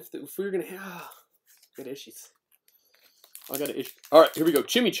asking if we were going to have... got issues. I got an issue. All right, here we go.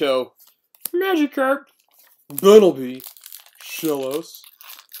 Chimicho, Magikarp, Bunnelby, Shellos,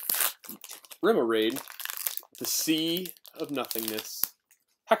 Remoraid, the Sea of Nothingness,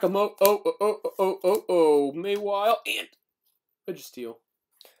 Hakamo, Maywile, and Registeel.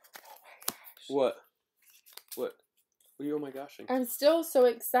 What? What? What are you oh my goshing? I'm still so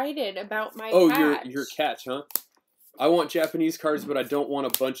excited about my catch. your catch, huh? I want Japanese cards, but I don't want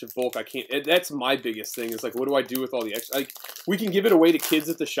a bunch of bulk. I can't. That's my biggest thing. Is like, what do I do with all the extra? Like, we can give it away to kids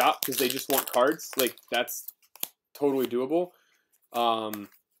at the shop because they just want cards. Like, that's totally doable.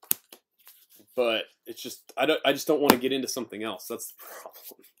 But it's just I just don't want to get into something else. That's the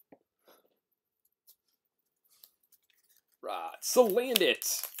problem. Right. So land it.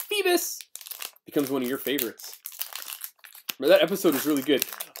 Phoebus becomes one of your favorites. Remember, that episode was really good.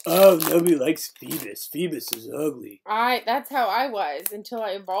 Oh, nobody likes Phoebus. Phoebus is ugly. That's how I was until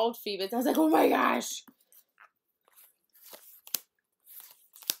I evolved Phoebus. I was like, oh my gosh.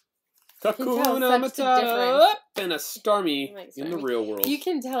 Kakuna Matata and a Starmie in the real world. You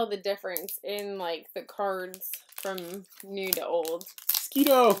can tell the difference in like the cards from new to old.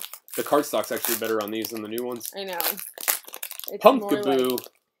 Skeeto. The card stock's actually better on these than the new ones. I know. It's Pumpkaboo. Like,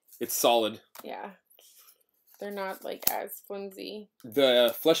 it's solid. Yeah. They're not, like, as flimsy.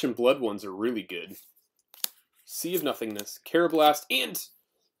 The Flesh and Blood ones are really good. Sea of Nothingness, Carablast, and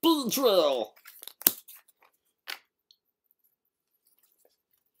Beedrill!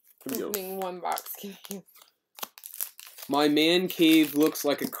 Here we go. Opening one box. My man cave looks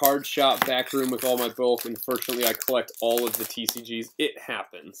like a card shop back room with all my bulk. Unfortunately, I collect all of the TCGs. It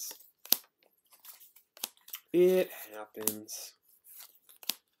happens. It happens.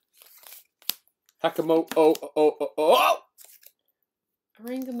 Hakamo, oh!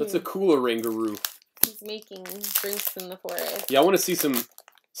 Rangaroo. That's a cooler Rangaroo. He's making drinks in the forest. Yeah, I want to see some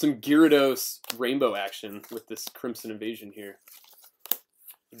Gyarados rainbow action with this Crimson Invasion here.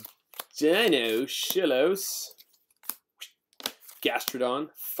 Dino, Shellos, Gastrodon,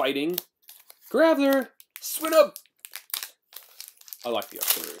 Fighting, Graveler, Swinub. I like the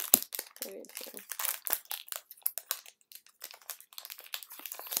auxiliary. I do too.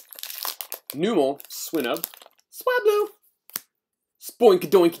 Numel, Swinub, Swablu, Spoink,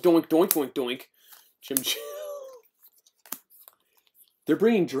 doink, doink, doink, doink, doink, Chim Chim. They're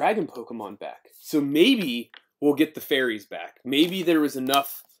bringing Dragon Pokemon back. So maybe we'll get the fairies back. Maybe there was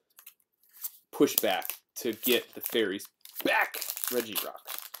enough pushback to get the fairies back. Regirock.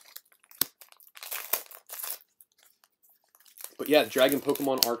 But yeah, Dragon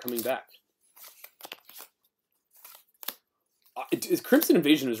Pokemon are coming back. Crimson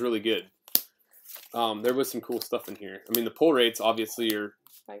Invasion is really good. There was some cool stuff in here. I mean, the pull rates obviously are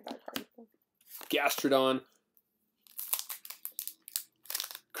like that card. Gastrodon.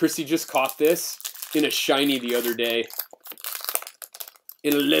 Chrissy just caught this in a shiny the other day.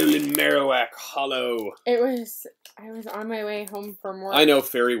 In a Lowland Marowak Hollow. I was on my way home from work. I know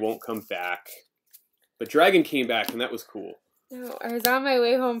Fairy won't come back. But Dragon came back, and that was cool. No, I was on my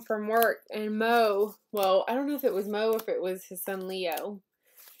way home from work, and Mo, well, I don't know if it was Mo or if it was his son Leo.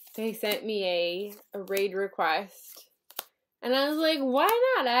 They sent me a raid request. And I was like, why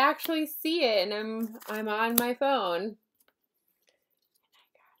not? I actually see it, and I'm on my phone.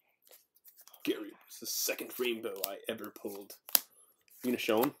 Gary, it's the second rainbow I ever pulled. You gonna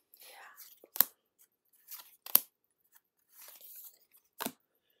show him?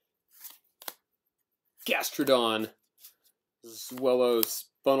 Yeah. Gastrodon, Zwellos,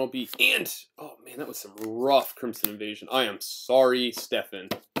 Funnelby, and oh man, that was some rough Crimson Invasion. I am sorry, Stefan.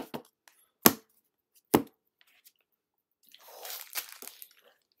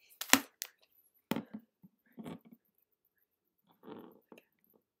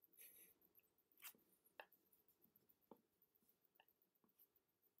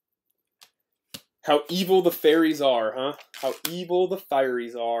 How evil the fairies are, huh? How evil the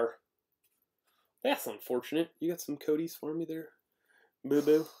fairies are. That's unfortunate. You got some Cody's for me there? Boo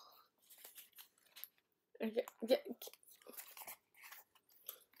boo. Okay.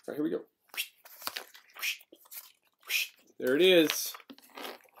 Alright, here we go. There it is.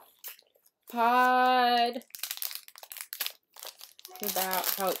 Pod. About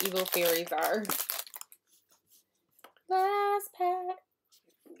how evil fairies are. Last pack.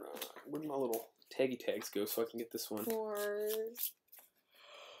 Where'd my little taggy tags go so I can get this one? Fours.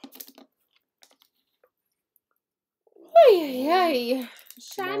 Ay.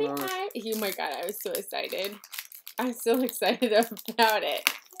 Shiny eye. Oh my god, I was so excited. I'm so excited about it.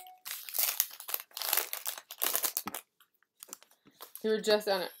 You were just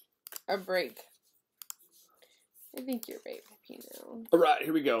on a break. I think you're right, you know. Alright,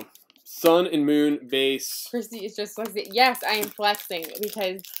 here we go. Sun and Moon base. Christy is just flexing. Yes, I am flexing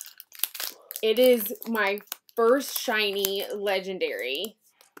because it is my first shiny legendary.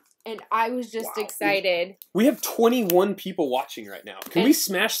 And I was just excited. We have 21 people watching right now. Can we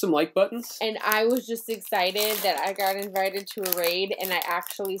smash some like buttons? And I was just excited that I got invited to a raid and I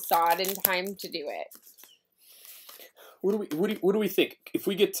actually saw it in time to do it. What do we think? If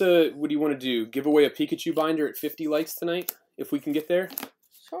we get to, what do you want to do? Give away a Pikachu binder at 50 likes tonight? If we can get there?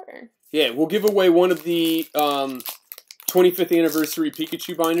 Sure. Yeah, we'll give away one of the 25th anniversary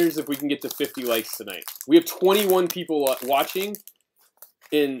Pikachu binders if we can get to 50 likes tonight. We have 21 people watching.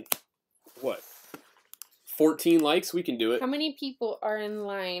 In, what, 14 likes? We can do it. How many people are in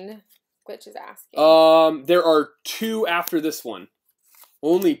line? Glitch is asking. There are 2 after this one.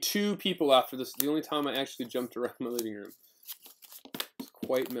 Only 2 people after this. The only time I actually jumped around my living room. It's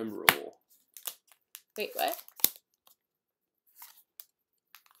quite memorable. Wait, what?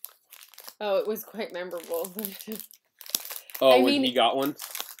 Oh, it was quite memorable. Oh, when he got one?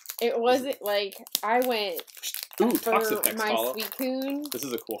 It wasn't like, I went... Ooh, for Toxapex my hollow. Suicune. This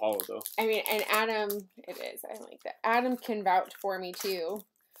is a cool hollow, though. I mean, and Adam, it is. I like that. Adam can vouch for me, too.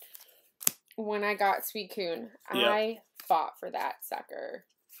 When I got Suicune, yeah. I fought for that sucker.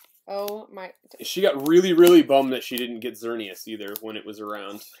 Oh, my... She got really, really bummed that she didn't get Xerneas, either, when it was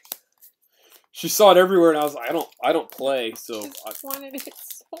around. She saw it everywhere, and I was like, I don't play, so... I just wanted it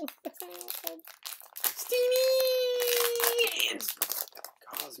so bad. Steamy! And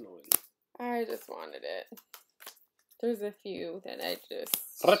Cosmoid. I just wanted it. There's a few that I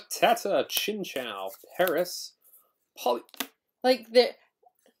just... Rattata, Chinchou, Paris, Poly... Like, the...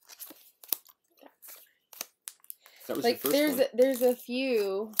 That was like, the first one. There's a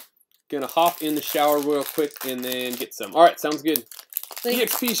few... Gonna hop in the shower real quick and then get some. Alright, sounds good. Like,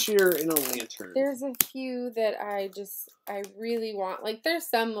 EXP shear and a lantern. There's a few that I really want. Like, there's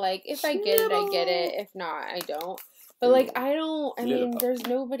some, like, if I get it, I get it. If not, I don't. But, like, I mean, there's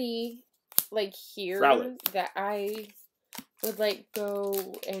nobody... like here that I would like go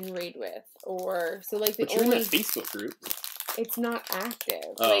and raid with, or so like the but you're in that Facebook group. It's not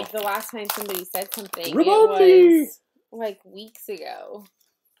active. Oh. Like the last time somebody said something, Remotely. It was like weeks ago.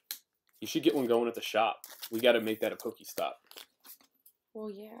 You should get one going at the shop. We got to make that a Pokestop.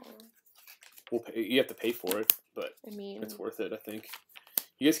 Well, yeah. We'll pay. You have to pay for it, but I mean, it's worth it. I think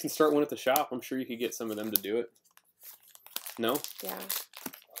you guys can start one at the shop. I'm sure you could get some of them to do it. No. Yeah.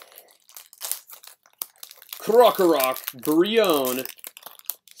 Krokorok, Brion,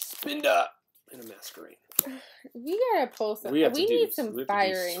 Spinda, and a Masquerain. We gotta pull some. We need some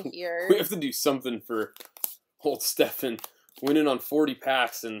fire in here. We have to do something for old Stefan. Winning on 40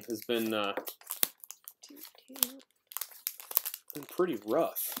 packs and has been pretty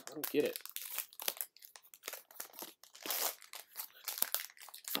rough. I don't get it.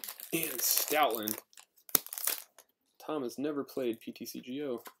 And Stoutland. Tom has never played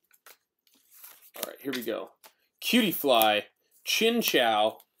PTCGO. Alright, here we go. Cutie Fly,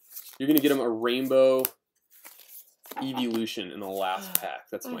 Chinchou. You're going to get him a Rainbow Evolution in the last pack.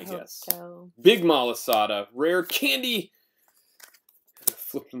 That's my guess. So. Big Malasada, Rare Candy, and a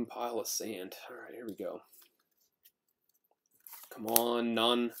flipping pile of sand. Alright, here we go. Come on,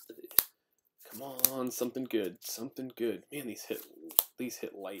 Come on, something good. Something good. Man, these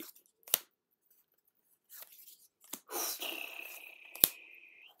hit light.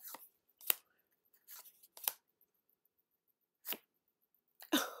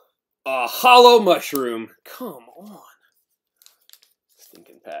 A hollow mushroom. Come on.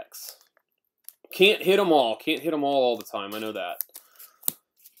 Stinking packs. Can't hit them all. Can't hit them all the time. I know that.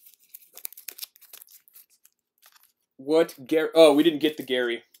 What Gary? Oh, we didn't get the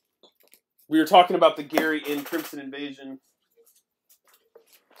Gary. We were talking about the Gary in Crimson Invasion.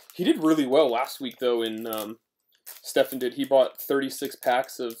 He did really well last week, though. Stefan did. He bought 36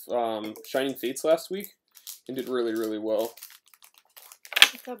 packs of Shining Fates last week and did really, really well.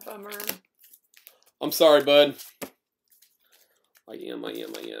 It's a bummer. I'm sorry, bud. I am. I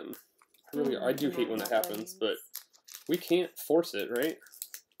do hate when that happens, but we can't force it, right?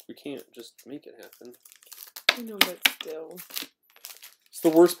 We can't just make it happen. I know, but still. It's the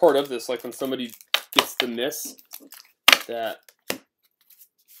worst part of this, like when somebody gets the miss. That.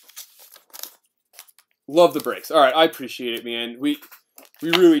 Love the breaks. All right, I appreciate it, man. We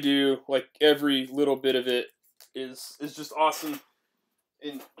really do. Like every little bit of it is just awesome.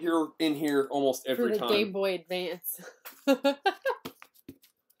 And you're in here almost every time. For the Game Boy Advance.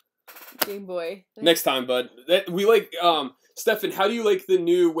 Game Boy. Next time, bud. We like, Stefan, how do you like the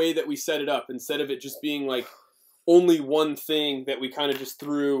new way that we set it up? Instead of it just being like only one thing that we kind of just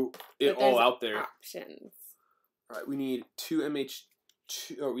threw it all out there. Options. All right, we need 2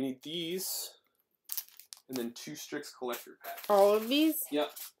 MH2. Oh, we need these. And then 2 Strix collector packs. All of these?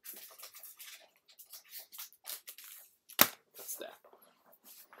 Yep. That's that.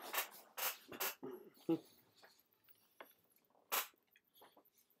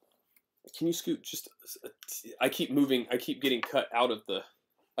 Can you scoot just... I keep moving. I keep getting cut out of the...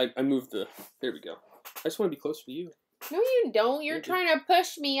 I moved the... There we go. I just want to be closer to you. No, you don't. You're trying to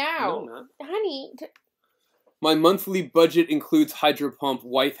push me out. No, I'm not. Honey. My monthly budget includes HydroPump.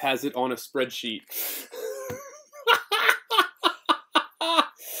 Wife has it on a spreadsheet.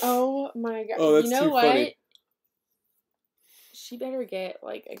 Oh my god. Oh, that's you know too what? funny. She better get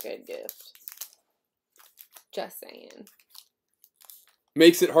like a good gift. Just saying.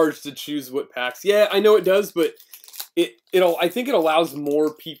 Makes it hard to choose what packs. Yeah, I know it does, but I think it allows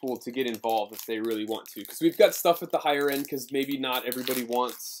more people to get involved if they really want to. Because we've got stuff at the higher end, because maybe not everybody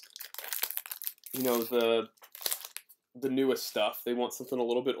wants, you know, the newest stuff. They want something a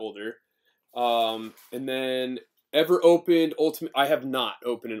little bit older. And then ever opened Ultimate... I have not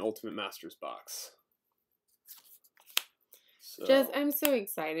opened an Ultimate Masters box. So. Jess, I'm so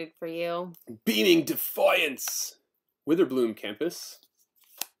excited for you. Beaming Defiance. Witherbloom Campus.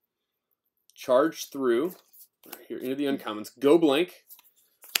 Charge through. Right here into the uncommons. Go blank.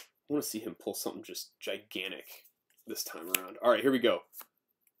 I want to see him pull something just gigantic this time around. All right, here we go.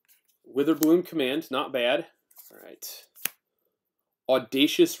 Witherbloom Command, not bad. All right.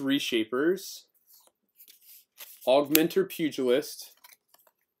 Audacious Reshapers. Augmenter Pugilist.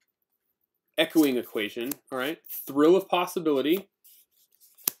 Echoing Equation. All right. Thrill of Possibility.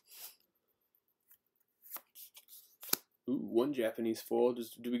 Ooh, 1 Japanese foil.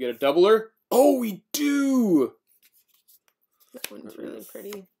 Do we get a doubler? Oh, we do! That one's really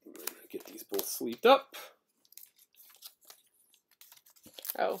pretty. I'm going to get these both sleeved up.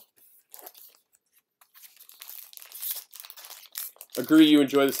 Oh. Agree, you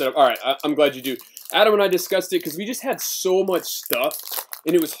enjoy the setup. All right, I'm glad you do. Adam and I discussed it because we just had so much stuff,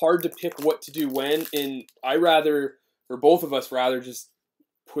 and it was hard to pick what to do when, and both of us rather just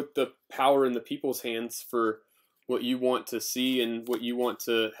put the power in the people's hands for what you want to see and what you want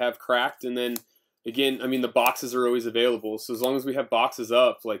to have cracked. And then, again, I mean, the boxes are always available, so as long as we have boxes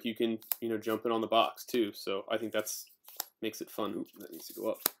up, like, you can, you know, jump in on the box, too. So I think that's makes it fun. Ooh, that needs to go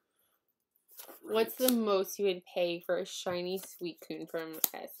up. Right. What's the most you would pay for a shiny Suicune from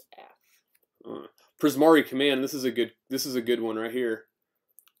SF? Prismari Command. This is a good one right here.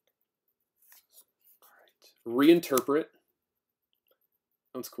 All right. Reinterpret.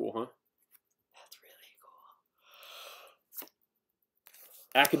 Sounds cool, huh? That's really cool.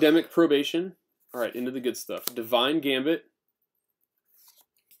 Academic Probation. All right, into the good stuff. Divine Gambit.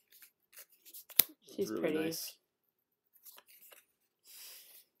 She's really pretty. Nice.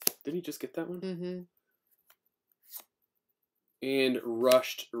 Didn't he just get that one? Mm-hmm. And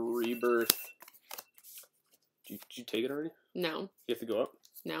Rushed Rebirth. Did you take it already? No. You have to go up?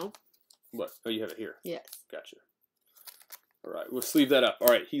 No. What? Oh, you have it here. Yes. Gotcha. All right, we'll sleeve that up. All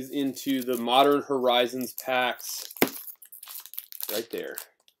right, he's into the Modern Horizons packs. Right there.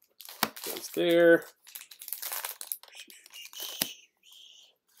 Goes there.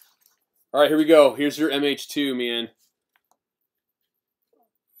 All right, here we go. Here's your MH2, man.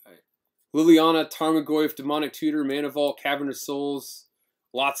 All right. Liliana, Tarmogoyf, Demonic Tutor, Manavault, Cavernous Souls.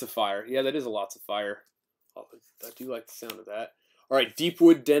 Lots of fire. Yeah, that is a lots of fire. Oh, I do like the sound of that. All right,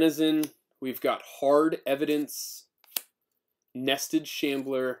 Deepwood Denizen. We've got Hard Evidence, Nested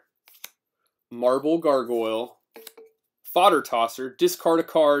Shambler, Marble Gargoyle. Fodder Tosser. Discard a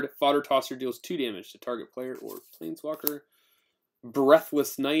card. Fodder Tosser deals 2 damage to target player or planeswalker.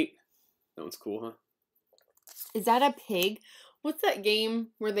 Breathless Knight. That one's cool, huh? Is that a pig? What's that game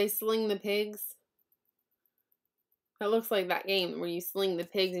where they sling the pigs? That looks like that game where you sling the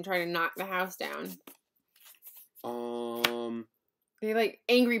pigs and try to knock the house down. They're like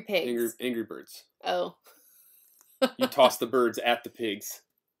Angry Pigs. Angry Birds. Oh. You toss the birds at the pigs.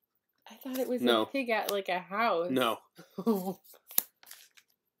 I thought it was a pig at like a house. No.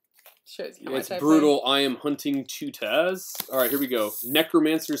 Shows you how It's much brutal. I am hunting Tutaz. Alright, here we go.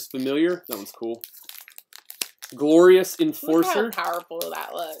 Necromancer's Familiar. That one's cool. Glorious Enforcer. Look how powerful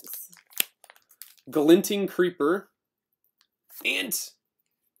that looks. Glinting Creeper. And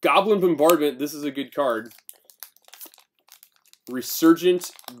Goblin Bombardment. This is a good card.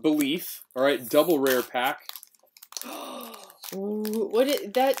 Resurgent Belief. Alright, double rare pack. Ooh,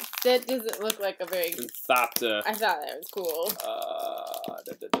 that doesn't look like a very Thopta. I thought that was cool.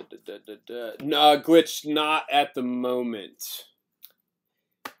 No, glitch not at the moment.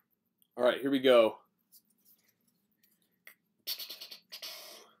 Alright, here we go.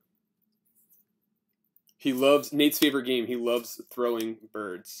 He loves Nate's favorite game. He loves throwing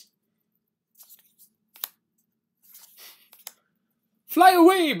birds. Fly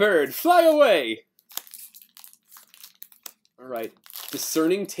away, bird! Fly away! Alright.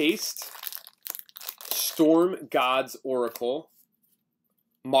 Discerning Taste. Storm God's Oracle.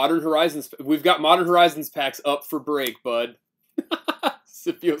 Modern Horizons. We've got Modern Horizons packs up for break, bud.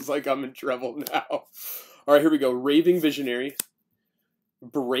 It feels like I'm in trouble now. Alright, here we go. Raving Visionary.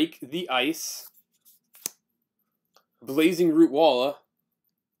 Break the Ice. Blazing Root Walla.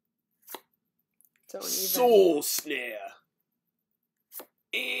 Soul Snare.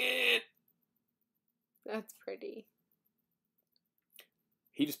 And that's pretty.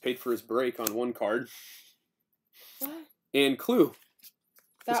 He just paid for his break on one card. What? And Clue.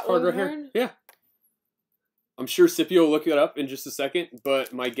 That this card right here. Yeah. I'm sure Scipio will look it up in just a second,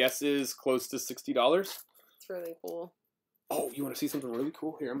 but my guess is close to $60. It's really cool. Oh, you want to see something really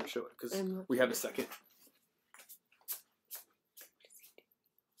cool? Here, I'm going to show it because we have a second.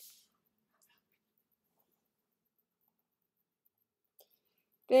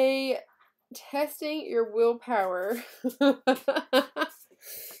 They testing your willpower.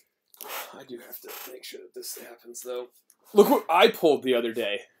 I do have to make sure that this happens, though. Look what I pulled the other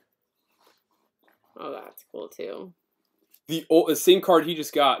day. Oh, that's cool, too. The same card he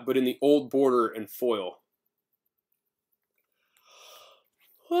just got, but in the old border and foil.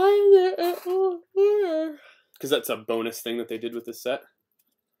 Why is it an old border? Because that's a bonus thing that they did with this set.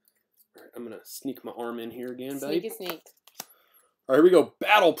 All right, I'm going to sneak my arm in here again, babe. Sneak. All right, here we go.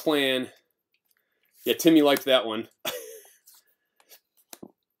 Battle Plan. Yeah, Timmy liked that one.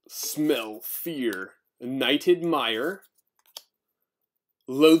 Smell Fear. Knighted Mire.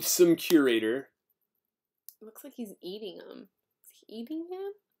 Loathsome Curator. It looks like he's eating them. Is he eating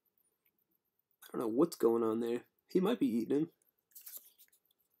him? I don't know what's going on there. He might be eating him.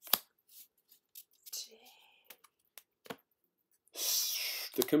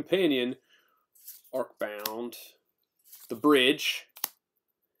 The Companion. Arcbound. The Bridge.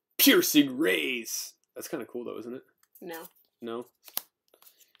 Piercing Rays. That's kind of cool, though, isn't it? No. No?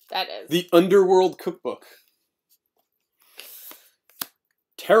 That is. The Underworld Cookbook.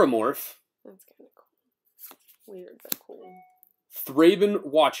 Terramorph. That's kind of cool. Weird, but cool. Thraben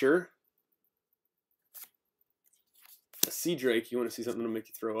Watcher. A Sea Drake. You want to see something to make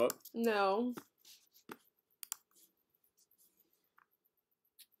you throw up? No.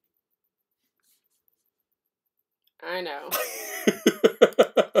 I know.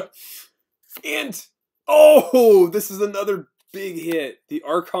 And, oh, this is another big hit. The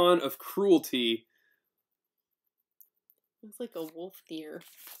Archon of Cruelty. Looks like a wolf deer.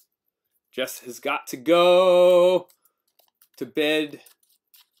 Jess has got to go to bed.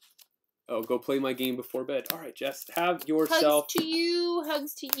 Oh, go play my game before bed. All right, Jess, have yourself Hugs to you.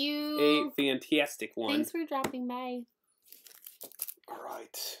 Hugs to you. a fantastic one. Thanks for dropping by. All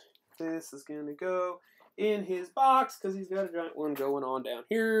right. This is going to go in his box because he's got a giant one going on down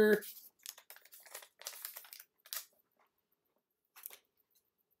here.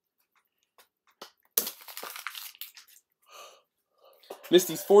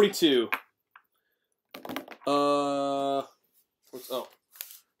 Misty's 42. So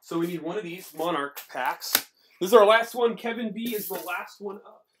we need one of these Monarch packs. This is our last one. Kevin B is the last one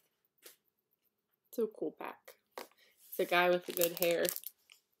up. It's a cool pack. It's a guy with the good hair.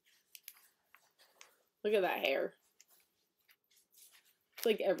 Look at that hair. It's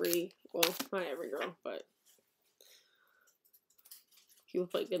like well, not every girl, but you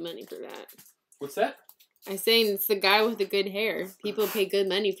would pay good money for that. What's that? I'm saying it's the guy with the good hair. People pay good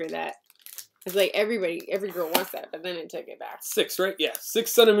money for that. It's like every girl wants that, but then I took it back. 6, right? Yeah.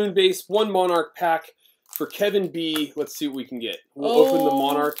 6 Sun and Moon base, 1 Monarch pack for Kevin B. Let's see what we can get. We'll open the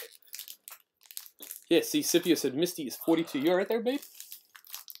Monarch. Yeah, see, Scipio said Misty is 42. You all right there, babe?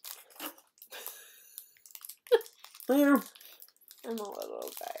 I'm a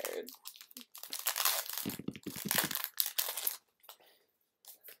little tired.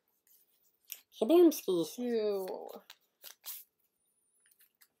 Ew.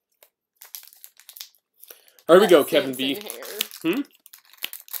 Here we go, Kevin B.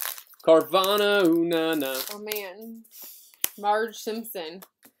 Carvana, ooh, na, na. Oh, man. Marge Simpson.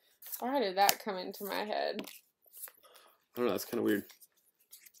 Why did that come into my head? I don't know, that's kind of weird.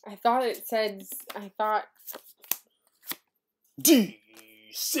 I thought it said,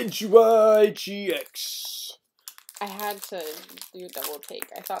 D-Sensuai GX. I had to do a double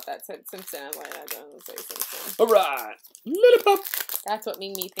take. I thought that said Simpson. I was like, that doesn't say Simpson. Alright. Lillipop. That's what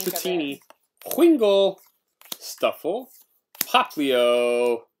made me think Patini. of it. Wingle. Stuffle.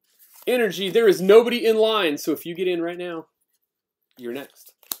 Poplio. Energy. There is nobody in line, so if you get in right now, you're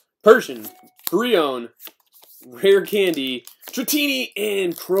next. Persian. Brion. Rare Candy. Tratini.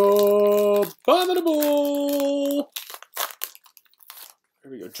 And Crobominable.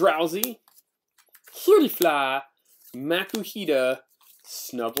 There we go. Drowsy. Flirtyfly. Makuhita.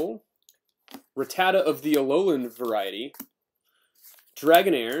 Snubble. Rattata of the Alolan variety.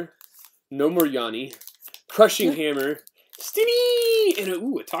 Dragonair. No More Yanni. Crushing Hammer. Stevie! And a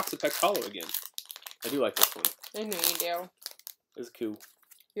Toxapex Hollow again. I do like this one. I know you do. It's cool.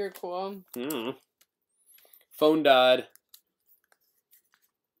 You're cool. Phone died.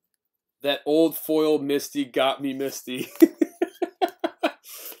 That old foil Misty got me Misty.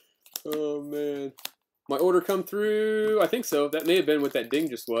 Oh, man. My order come through? I think so. That may have been what that ding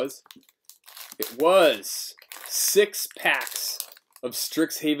just was. It was 6 packs of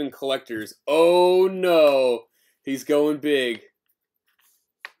Strixhaven collectors. Oh, no. He's going big.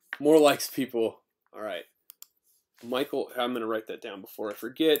 More likes people. All right. Michael, I'm going to write that down before I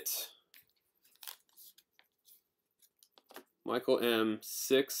forget. Michael M.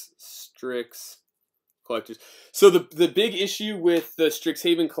 6 Strix collectors. So the big issue with the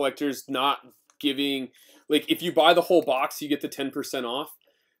Strixhaven collectors not giving, like, if you buy the whole box, you get the 10% off.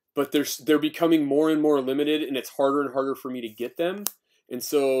 But they're becoming more and more limited, and it's harder and harder for me to get them. And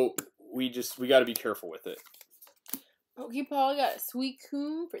so we got to be careful with it. Pokeball got a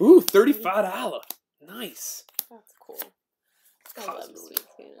Suicune. Ooh, $35. Nice. That's cool. I love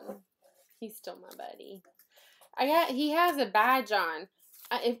Suicune. He's still my buddy. He has a badge on.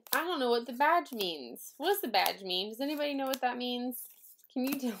 I don't know what the badge means. What does the badge mean? Does anybody know what that means? Can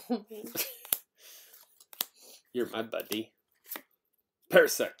you tell me? You're my buddy.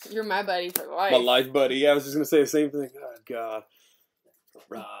 Parasect. You're my buddy for life. My life buddy. Yeah, I was just going to say the same thing. Oh, God. All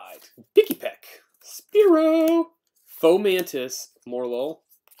right. Picky Peck. Spearow. Fomantis. Morlul.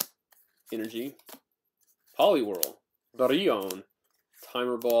 Energy. Poliwhirl. Brion.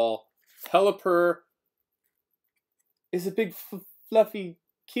 Timer Ball. Pelipper. Is a big fluffy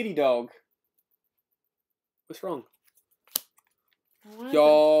kitty dog. What's wrong?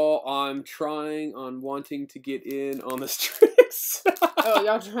 Y'all, I'm trying on wanting to get in on the Strix. Oh,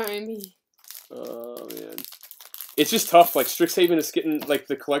 y'all trying me. Oh, man. It's just tough. Like, Strixhaven is getting, like,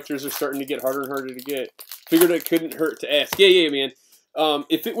 the collectors are starting to get harder and harder to get. Figured it couldn't hurt to ask. Yeah, man.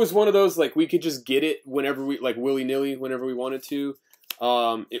 If it was one of those, like, we could just get it whenever we, like, willy-nilly, whenever we wanted to,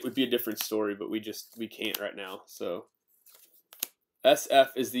 it would be a different story, but we can't right now, so. SF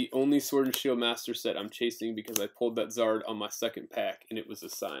is the only Sword and Shield Master set I'm chasing because I pulled that Zard on my second pack, and it was a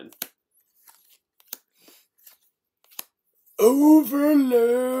sign.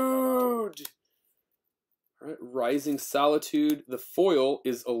 Overload! Alright, Rising Solitude. The foil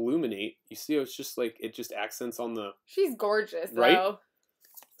is Illuminate. You see how it's just like, it just accents on the... She's gorgeous, right? though.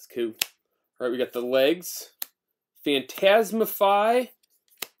 It's cool. Alright, we got the legs. Phantasmify.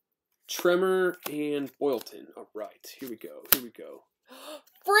 Tremor, and Boylton. Alright, here we go.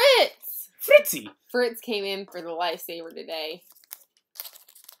 Fritz! Fritzy! Fritz came in for the lifesaver today.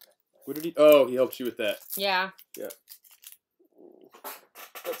 What did he... Oh, he helped you with that. Yeah. Yeah.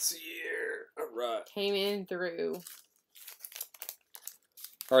 Let's see here. Alright. Came in through.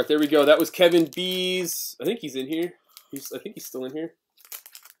 Alright, there we go. That was Kevin B's... I think he's in here. I think he's still in here.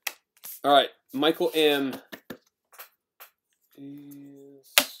 Alright, Michael M. We'll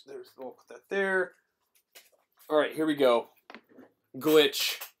put that there. Alright, here we go.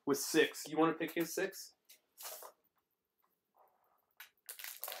 Glitch with 6. You want to pick his 6?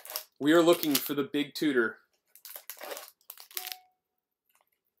 We are looking for the big tutor.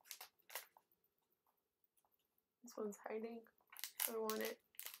 one's hiding. I want it.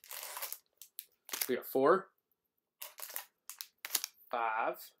 We got 4,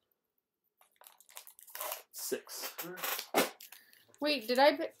 5, 6. Wait, do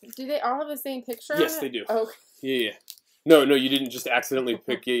they all have the same picture? Yes, on it? they do. Oh. Yeah. No, you didn't just accidentally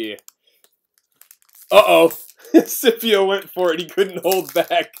pick. Yeah. Uh-oh. Scipio went for it. He couldn't hold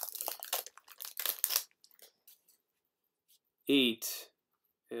back. 8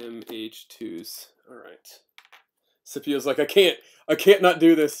 MH2s. All right. Scipio's like, I can't not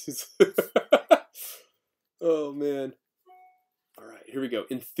do this. Oh, man. All right, here we go.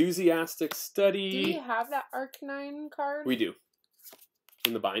 Enthusiastic study. Do we have that Arc-9 card? We do.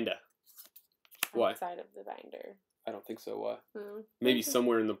 In the binder. Why? Outside of the binder. I don't think so. Why? Hmm. Maybe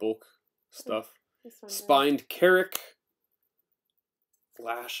somewhere in the bulk stuff. This one. Spined Carrick.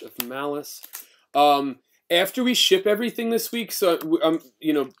 Flash of Malice. After we ship everything this week, so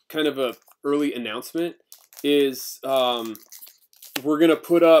kind of a early announcement is we're gonna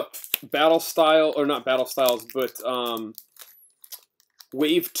put up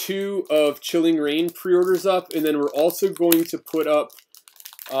Wave 2 of Chilling Reign pre-orders up, and then we're also going to put up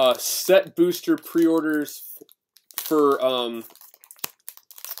set booster pre-orders for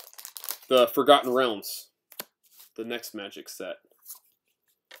the Forgotten Realms, the next Magic set.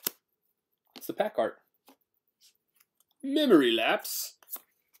 It's the pack art. Memory Lapse.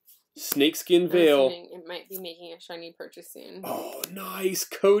 Snakeskin Veil. It might be making a shiny purchase soon. Oh, nice.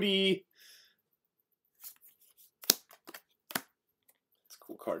 Cody. That's a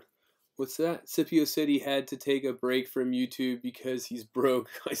cool card. What's that? Scipio said he had to take a break from YouTube because he's broke.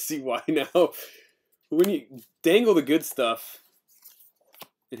 I see why now. When you dangle the good stuff.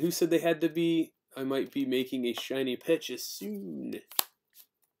 And who said they had to be? I might be making a shiny purchase soon.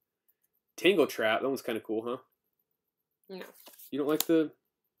 Tangle Trap. That one's kind of cool, huh? No. You don't like the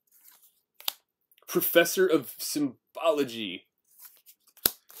Professor of Symbology?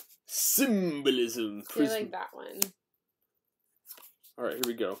 Symbolism. I like that one. Alright, here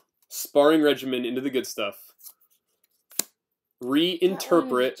we go. Sparring Regimen into the good stuff.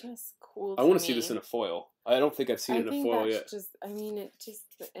 Reinterpret. Just cool I want to see this in a foil. I don't think I've seen it in a foil yet. Just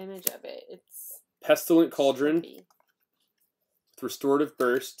the image of it. It's Pestilent Cauldron. With Restorative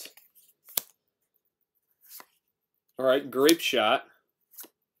Burst. Alright, Grape Shot.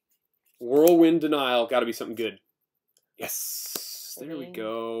 Whirlwind Denial. Gotta be something good. Yes! There we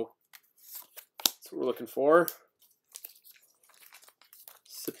go. That's what we're looking for.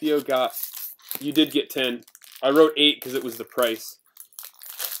 Scipio got... You did get 10. I wrote 8 because it was the price.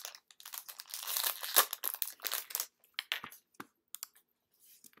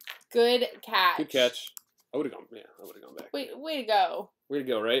 Good catch. Good catch. I would have gone back. Wait, way to go. Way to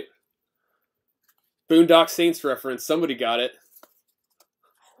go, right? Boondock Saints reference. Somebody got it.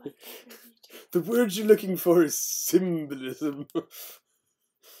 The word you're looking for is symbolism.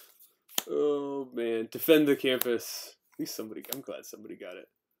 Oh, man. Defend the campus. At least I'm glad somebody got it.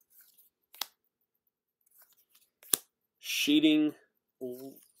 Shading.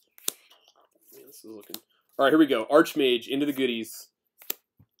 Oh. Man, this is looking... Alright, here we go. Archmage, into the goodies.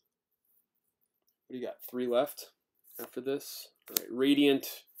 What do you got? 3 left after this? Alright,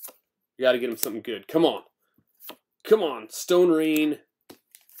 Radiant. You gotta get him something good. Come on. Come on. Stone Rain.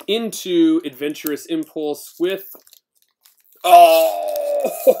 Into Adventurous Impulse with... Oh!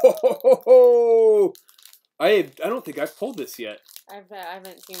 I don't think I've pulled this yet. I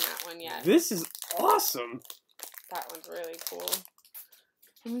haven't seen that one yet. This is awesome. That one's really cool.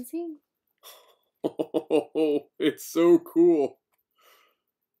 Let me see. Oh, it's so cool.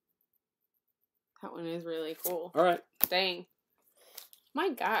 That one is really cool. All right. Dang. My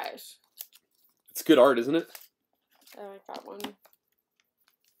gosh. It's good art, isn't it? I like that one.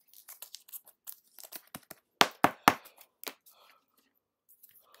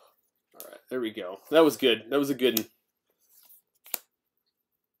 All right, there we go. That was good. That was a good one.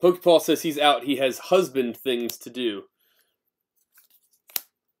 Pokeball says he's out. He has husband things to do.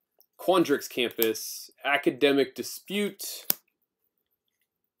 Quandrix Campus. Academic Dispute.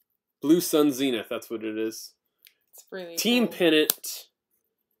 Blue Sun Zenith. That's what it is. It's really Team cool. Pennant.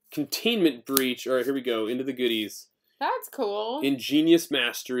 Containment Breach. All right, here we go. Into the goodies. That's cool. Ingenious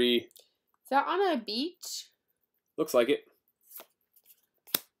Mastery. Is that on a beach? Looks like it.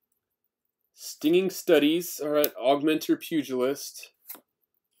 Stinging Studies. All right, Augmenter Pugilist.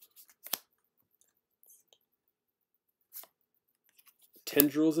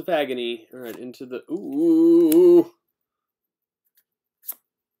 Tendrils of Agony. All right, into the... Ooh.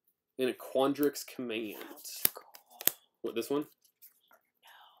 And a Quandrix Command. Cool. What, this one? No.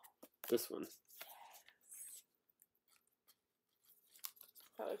 This one.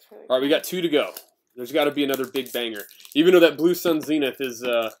 That looks really All right, we cool. got 2 to go. There's got to be another big banger. Even though that Blue Sun Zenith is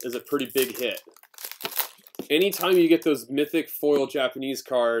a pretty big hit. Anytime you get those mythic foil Japanese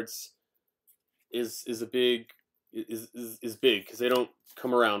cards is big because they don't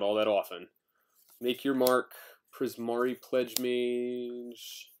come around all that often. Make Your Mark, Prismari Pledge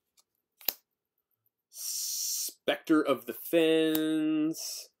Mage, Spectre of the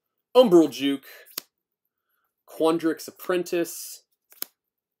Fens, Umbral Juke, Quandrix Apprentice,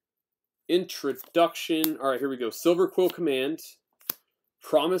 Introduction. All right, here we go. Silver Quill Command,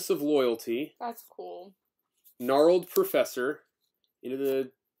 Promise of Loyalty. That's cool. Gnarled Professor. Into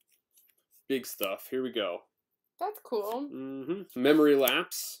the big stuff. Here we go. That's cool. Memory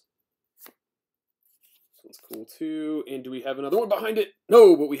Lapse. This one's cool too. And do we have another one behind it?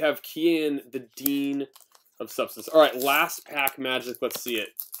 No, but we have Kian, the Dean of Substance. All right, last pack Magic. Let's see it.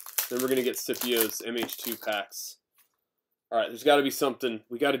 Then we're going to get Scipio's MH2 packs. All right, there's got to be something.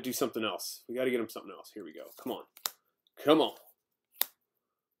 We got to do something else. We got to get him something else. Here we go. Come on. Come on.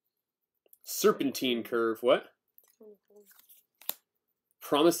 Serpentine Curve. What?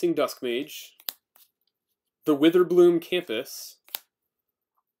 Promising Dusk Mage. The Witherbloom Campus.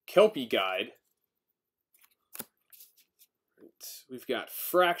 Kelpie Guide. Right. We've got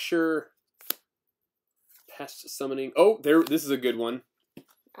Fracture. Pest Summoning. Oh, there. This is a good one.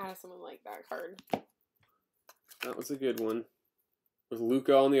 I have someone like that card. That was a good one. With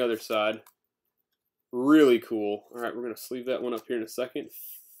Luca on the other side. Really cool. All right, we're going to sleeve that one up here in a second.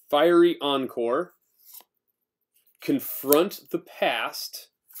 Fiery Encore. Confront the Past.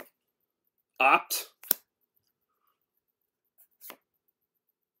 Opt.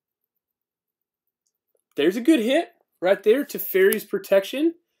 There's a good hit right there. Teferri's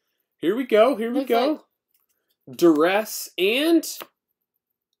Protection. Here we go. Here we go. Duress and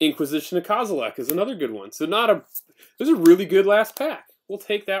Inquisition of Kozilek is another good one. So there's a really good last pack. We'll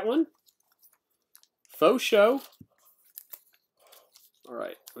take that one. Faux show. All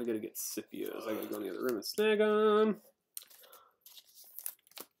right, I gotta get Scipio's. I gotta go in the other room and snag them.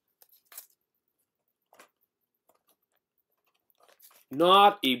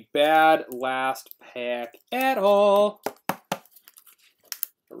 Not a bad last pack at all.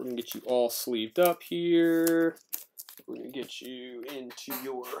 We're gonna get you all sleeved up here. We're gonna get you into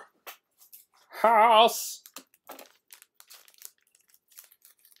your house.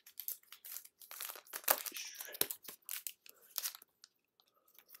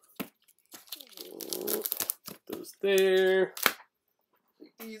 Put those there.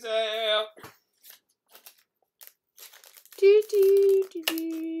 Take these out.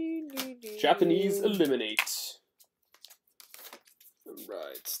 Japanese Eliminate.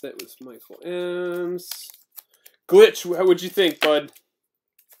 Alright, that was Michael M's. Glitch, what'd you think, bud?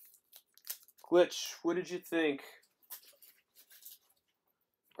 Glitch, what did you think?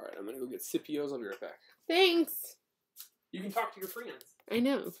 Alright, I'm gonna go get Scipio's. I'll be right back. Thanks. You can talk to your friends. I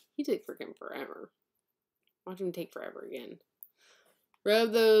know. He took freaking forever. Watch him take forever again.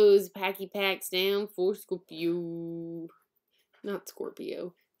 Rub those packy packs down for Scorpio. Not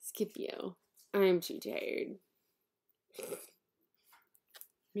Scorpio. Scipio. I'm too tired.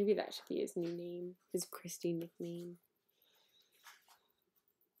 Maybe that should be his new name. His Christy nickname.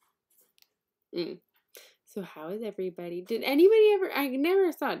 So how is everybody? Did anybody ever... I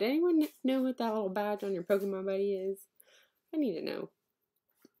never saw it. Did anyone know what that little badge on your Pokemon buddy is? I need to know.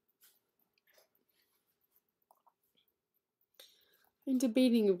 I'm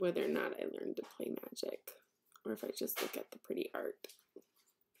debating whether or not I learned to play Magic. Or if I just look at the pretty art.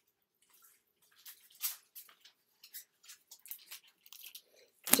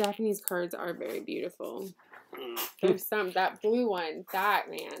 Japanese cards are very beautiful. There's some, that blue one, that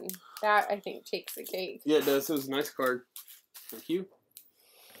I think takes the cake. Yeah, it does. It was a nice card. Thank you.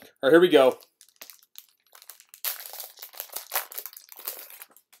 All right, here we go.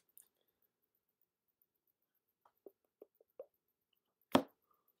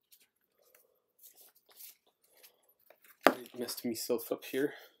 I messed myself up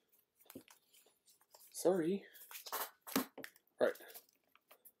here. Sorry. All right.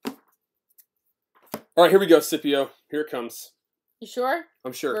 All right, here we go, Scipio. Here it comes. You sure?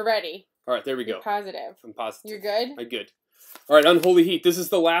 I'm sure. We're ready. All right, there we go. You're positive. I'm positive. You're good? I'm good. All right, Unholy Heat. This is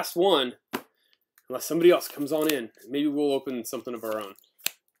the last one. Unless somebody else comes on in. Maybe we'll open something of our own.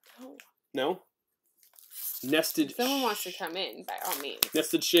 No. No? Nested... If someone wants to come in, by all means.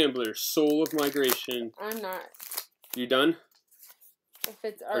 Nested Shambler. Soul of Migration. I'm not. You done? If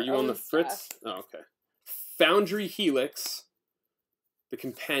it's our Are you on the fritz? Stuff. Oh, okay. Foundry Helix. The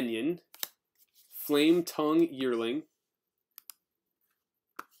Companion. Flame Tongue Yearling.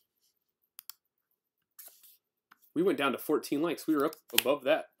 We went down to 14 likes. We were up above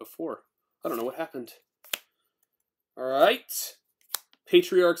that before. I don't know what happened. All right.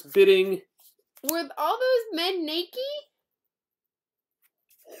 Patriarch's bidding. With all those men naked?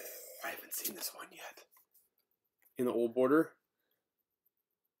 I haven't seen this one yet. In the old border?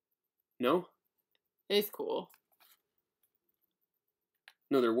 No? It's cool.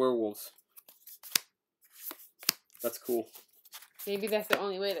 No, they're werewolves. That's cool. Maybe that's the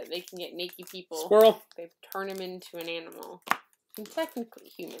only way that they can get naked people. Squirrel. They turn them into an animal. And technically,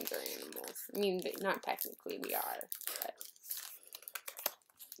 humans are animals. I mean, not technically, we are. But.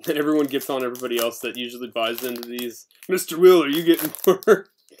 And everyone gets on everybody else that usually buys into these. Mr. Will, are you getting more?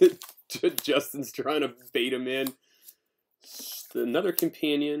 Justin's trying to bait him in. Another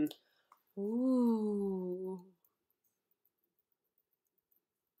companion. Ooh.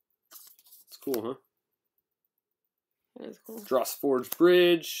 It's cool, huh? That is cool. Dross Forge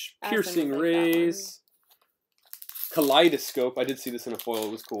Bridge. Piercing Rays. Kaleidoscope. I did see this in a foil.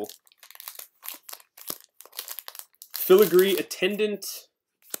 It was cool. Filigree Attendant.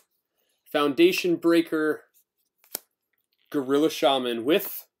 Foundation Breaker. Gorilla Shaman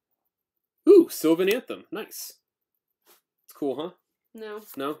with... Ooh, Sylvan Anthem. Nice. It's cool, huh? No.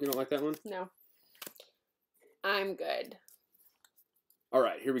 No? You don't like that one? No. I'm good.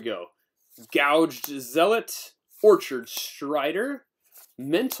 Alright, here we go. Gouged Zealot. Orchard Strider.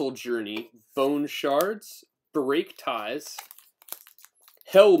 Mental Journey. Bone Shards. Break Ties.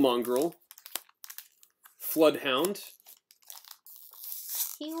 Hell Mongrel. Floodhound.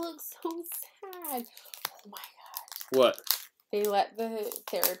 He looks so sad. Oh my god. What? They let the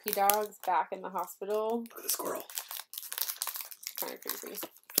therapy dogs back in the hospital. Look at the squirrel. Kind of creepy.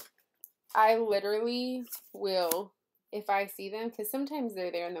 I literally will, if I see them, because sometimes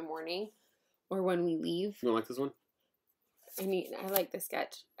they're there in the morning or when we leave. You don't like this one? I like the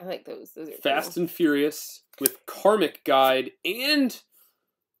sketch. I like those. Those are Fast cool. and Furious with Karmic Guide and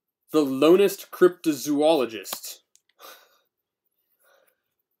the Lonest Cryptozoologist.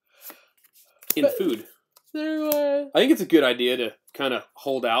 In food. I think it's a good idea to kind of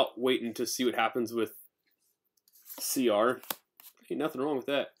hold out, waiting to see what happens with CR. Ain't nothing wrong with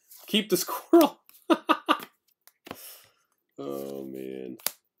that. Keep the squirrel. Oh, man.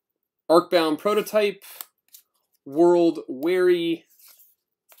 Arcbound Prototype. World Wary.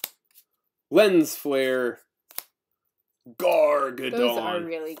 Lens Flare. Gargadon. Those are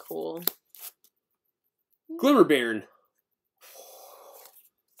really cool. Glimmerbairn.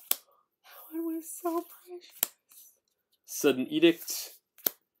 That one was so precious. Sudden Edict.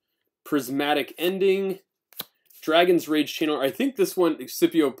 Prismatic Ending. Dragon's Rage Channel. I think this one,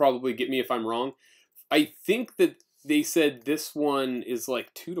 Scipio will probably get me if I'm wrong. I think that they said this one is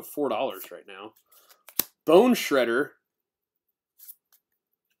like $2 to $4 right now. Bone Shredder.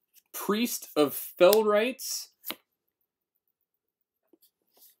 Priest of Fell Rights.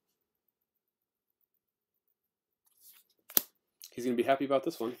 He's going to be happy about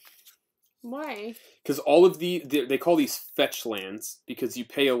this one. Why? Because all of they call these fetch lands, because you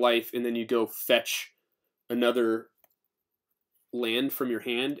pay a life and then you go fetch another land from your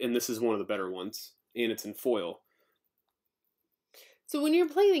hand, and this is one of the better ones, and it's in foil. So when you're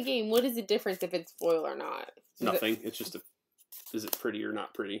playing the game, what is the difference if it's foil or not? Nothing. It's just is it pretty or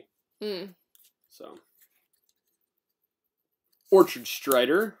not pretty? Mm. So. Orchard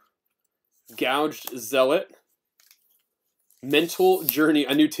Strider. Gouged Zealot. Mental Journey.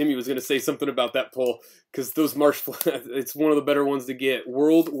 I knew Timmy was going to say something about that pull, because those marsh it's one of the better ones to get.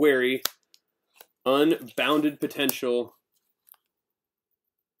 World Wary. Unbounded Potential.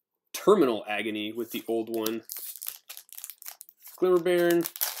 Terminal Agony with the old one. Glimmerbairn.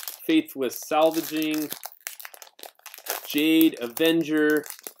 Faithless Salvaging. Jade Avenger.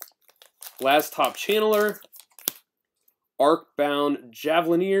 Last Top Channeler. Arcbound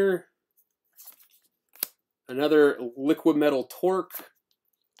Javelineer. Another Liquid Metal Torque.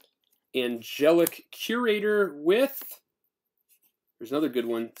 Angelic Curator with... There's another good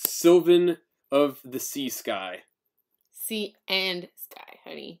one. Sylvan of the Sea Sky. Sea and sky,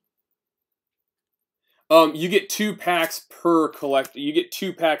 honey. You get 2 packs per collector. You get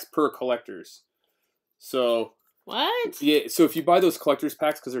 2 packs per collectors. So... What? Yeah, so if you buy those collector's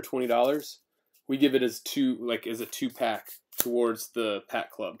packs because they're $20, we give it as a 2-pack towards the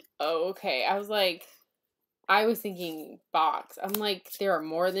pack club. Oh, okay. I was thinking box. I'm like, there are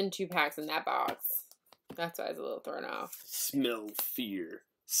more than 2 packs in that box. That's why I was a little thrown off. Smell fear.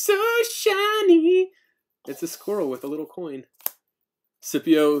 So shiny. It's a squirrel with a little coin.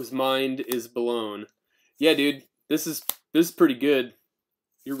 Scipio's mind is blown. Yeah, dude, this is pretty good.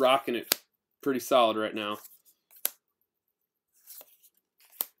 You're rocking it pretty solid right now.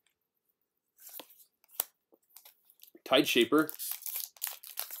 Tide Shaper.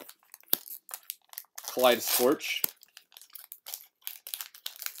 Fly to Scorch.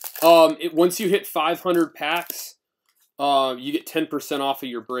 Once you hit 500 packs, you get 10% off of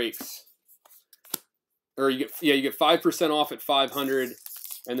your breaks. Or you get 5% off at 500,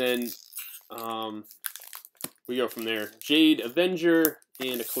 and then we go from there. Jade Avenger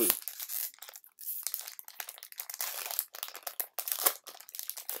and a Clue.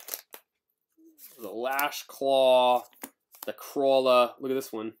 The Lash Claw, the Crawler. Look at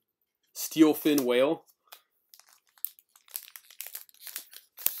this one. Steelfin Whale.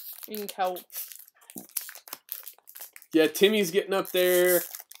 Kelp. Yeah, Timmy's getting up there.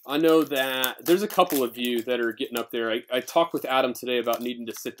 I know that there's a couple of you that are getting up there. I talked with Adam today about needing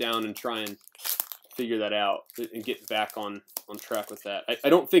to sit down and try and figure that out and get back on track with that. I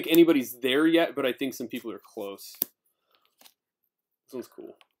don't think anybody's there yet, but I think some people are close. This one's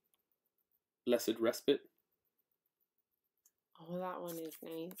cool. Blessed Respite. Oh, that one is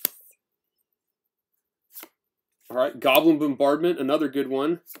nice. All right, Goblin Bombardment, another good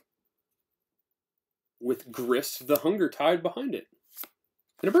one. With Grist, the Hunger Tide behind it.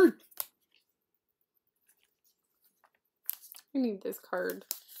 And a bird. I need this card.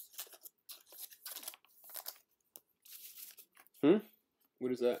 What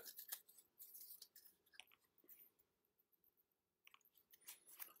is that?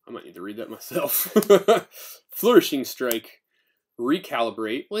 I might need to read that myself. Flourishing Strike.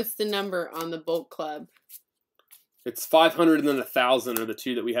 Recalibrate. What's the number on the Bulk Club? It's 500 and then 1,000 are the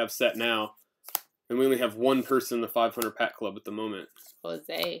two that we have set now. And we only have one person in the 500 pack club at the moment.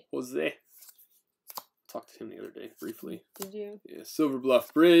 Jose. Talked to him the other day, briefly. Did you? Yeah, Silver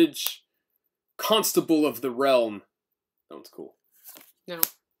Bluff Bridge. Constable of the Realm. That one's cool. No.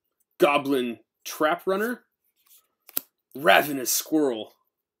 Goblin Trap Runner. Ravenous Squirrel.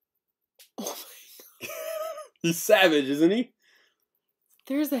 Oh my God. He's savage, isn't he?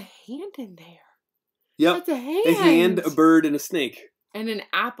 There's a hand in there. Yep. That's a hand. A hand, a bird, and a snake. And an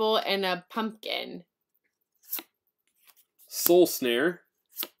apple and a pumpkin. Soul Snare.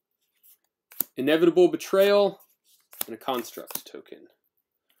 Inevitable Betrayal. And a Construct token.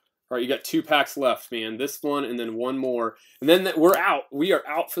 All right, you got 2 packs left, man. This one and then one more. And then we're out. We are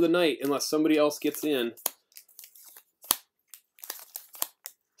out for the night unless somebody else gets in.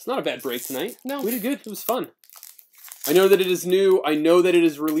 It's not a bad break tonight. No. We did good. It was fun. I know that it is new. I know that it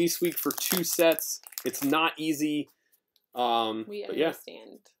is release week for 2 sets. It's not easy. We but yeah,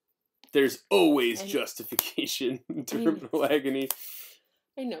 understand. there's always justification in terminal agony.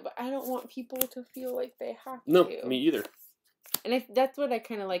 I know, but I don't want people to feel like they have to. No, me either. And that's what I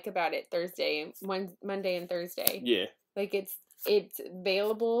kind of like about it. Monday and Thursday. Yeah. Like it's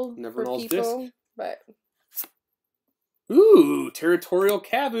available Never for people, but ooh, Territorial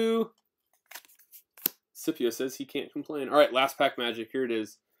Cabu. Scipio says he can't complain. All right, last pack magic. Here it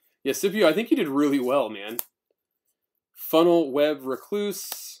is. Yeah, Scipio, I think you did really well, man. Funnel Web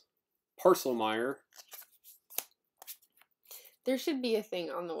Recluse, Parcelmeyer. There should be a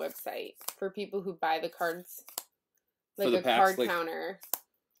thing on the website for people who buy the cards. Like a packs, card counter.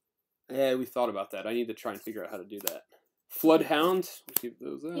 Yeah, we thought about that. I need to try and figure out how to do that. Floodhound. Keep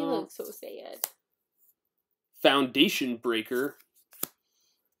those out. He looks so sad. Foundation Breaker.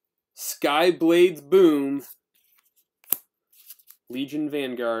 Skyblades Boom. Legion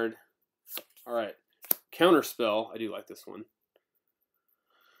Vanguard. Alright. Counterspell. I do like this one.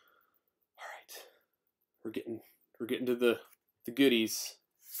 Alright. We're getting to the goodies.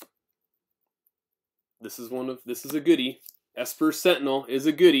 This is a goodie. Esper Sentinel is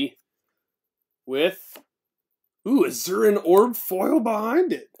a goodie. With ooh, a Zurin Orb foil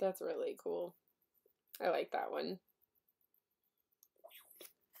behind it. That's really cool. I like that one.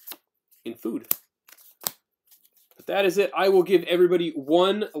 In food. But that is it. I will give everybody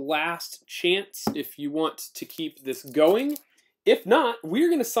one last chance if you want to keep this going. If not, we're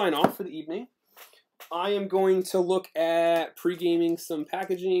going to sign off for the evening. I am going to look at pre-gaming some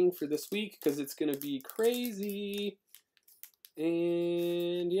packaging for this week because it's going to be crazy.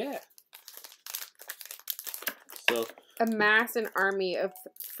 And yeah. So amass an army of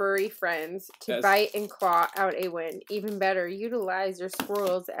furry friends to bite and claw out a win. Even better, utilize your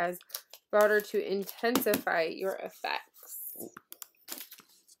squirrels as fodder to intensify your effects.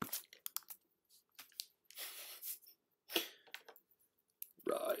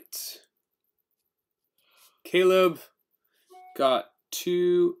 Right. Caleb got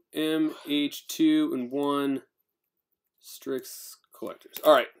 2 MH2 and 1 Strix Collectors.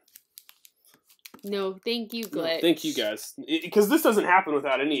 All right. No, thank you, Glitch. No, thank you, guys. Because this doesn't happen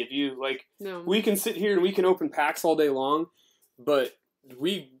without any of you. Like, no. We can sit here and we can open packs all day long, but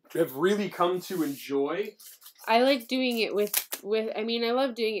we have really come to enjoy. I like doing it with I mean, I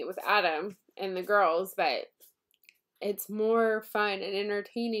love doing it with Adam and the girls, but it's more fun and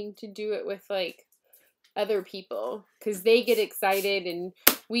entertaining to do it with, like, other people. Because they get excited, and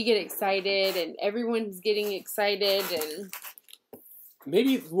we get excited, and everyone's getting excited, and...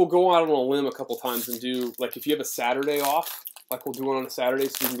 Maybe we'll go out on a limb a couple times and do, like, if you have a Saturday off, like, we'll do one on a Saturday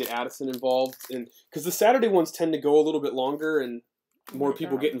so we can get Addison involved. And because the Saturday ones tend to go a little bit longer and more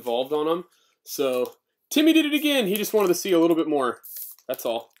people get involved on them. So, Timmy did it again. He just wanted to see a little bit more. That's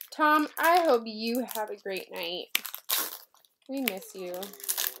all. Tom, I hope you have a great night. We miss you.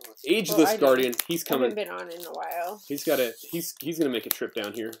 Ageless Guardian. He's coming. I haven't been on in a while. He's gonna make a trip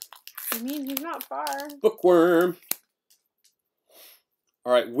down here. I mean, he's not far. Bookworm.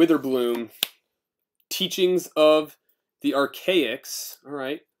 All right, Witherbloom. Teachings of the Archaics. All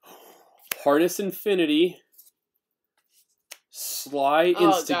right. Harness Infinity. Sly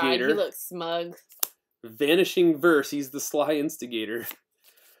Instigator. God, he looks smug. Vanishing Verse. He's the Sly Instigator.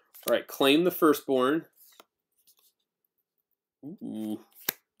 All right, Claim the Firstborn. Ooh.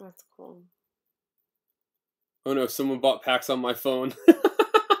 That's cool. Oh no, someone bought packs on my phone.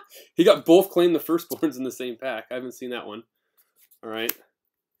 He got both Claim the Firstborns in the same pack. I haven't seen that one. All right.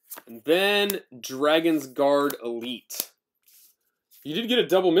 And then Dragon's Guard Elite. You did get a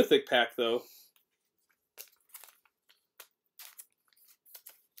double mythic pack, though.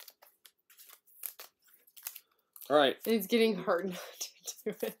 All right. It's getting hard not to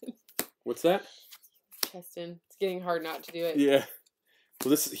do it. What's that? Cheston. It's getting hard not to do it. Yeah.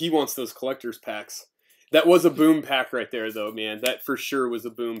 Well, he wants those collector's packs. That was a boom pack right there, though, man. That for sure was a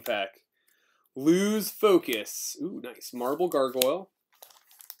boom pack. Lose Focus. Ooh, nice. Marble Gargoyle.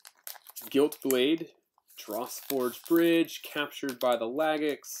 Gilt Blade. Drossforge Bridge. Captured by the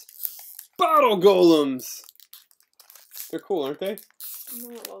Lagix. Bottle Golems. They're cool, aren't they?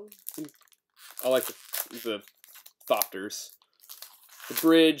 No. I like the Thopters. The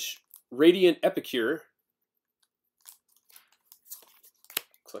Bridge. Radiant Epicure.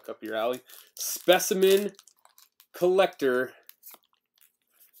 Looks like up your alley. Specimen Collector.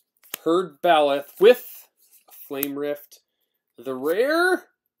 Herd Baloth with Flame Rift. The rare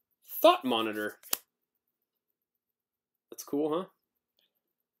Thought Monitor. That's cool, huh?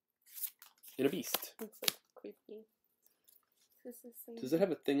 And a beast. Looks like creepy. Does it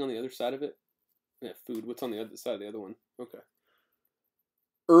have a thing on the other side of it? Yeah, food. What's on the other side of the other one? Okay.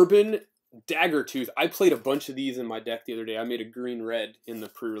 Urban Daggertooth. I played a bunch of these in my deck the other day. I made a green-red in the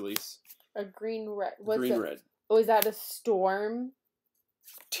pre-release. A green-red. Green-red. Oh, is that a storm?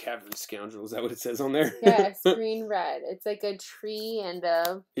 Tavern Scoundrel. Is that what it says on there? Yes, green-red. It's like a tree and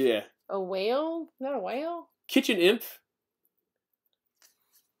a... Yeah. A whale? Is that a whale? Kitchen Imp.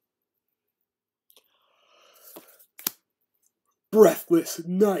 Breathless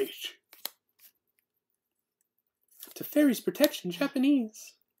Night. Teferi's Protection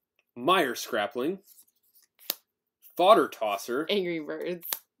Japanese. Mire Scrappling. Fodder Tosser. Angry Birds.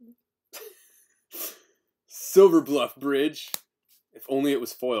 Silver Bluff Bridge. If only it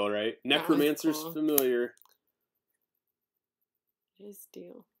was foil, right? Necromancer's cool. Familiar. It is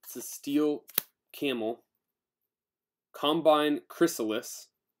steel. It's a steel camel. Combine Chrysalis.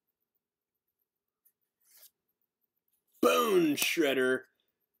 Bone Shredder.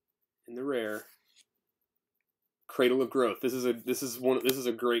 And the rare. Cradle of Growth. This is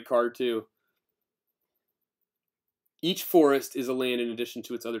a great card too. Each forest is a land in addition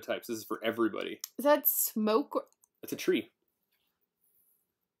to its other types. This is for everybody. Is that smoke? It's a tree.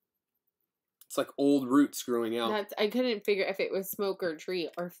 It's like old roots growing out. I couldn't figure if it was smoke or tree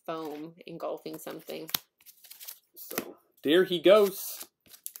or foam engulfing something. So, there he goes.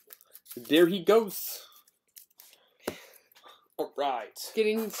 There he goes. All right.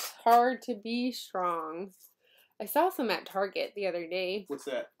 Getting hard to be strong. I saw some at Target the other day. What's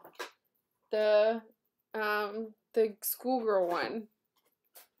that? The schoolgirl one.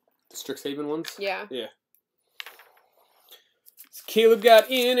 The Strixhaven ones? Yeah. Yeah. So Caleb got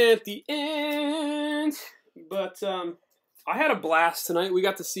in at the end. But I had a blast tonight. We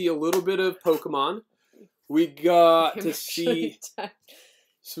got to see a little bit of Pokemon. We got to see...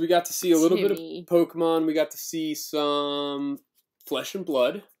 So we got to see a little bit of Pokemon. We got to see some Flesh and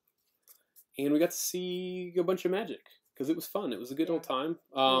Blood. And we got to see a bunch of Magic. Because it was fun. It was a good old time.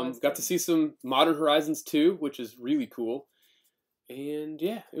 Got to see some Modern Horizons 2, which is really cool. And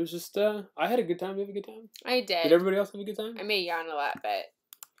yeah, it was just, I had a good time. You have a good time? I did. Did everybody else have a good time? I may yawn a lot, but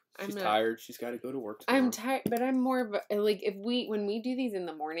She's tired. She's got to go to work tomorrow. I'm tired, but I'm more of a, like, when we do these in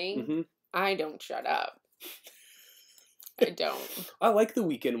the morning, I don't shut up. I don't. I like the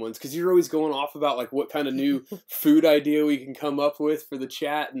weekend ones because you're always going off about like what kind of new food idea we can come up with for the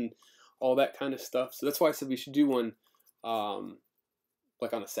chat and all that kind of stuff. So that's why I said we should do one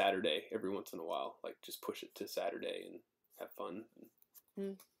like on a Saturday every once in a while. Like just push it to Saturday and have fun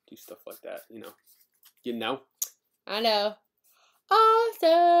and do stuff like that. You know. You know. I know.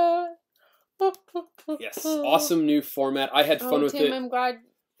 Awesome. Yes, awesome new format. I had fun with Tim, it. I'm glad.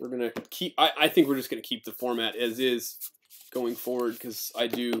 We're gonna keep. I think we're just gonna keep the format as is going forward because I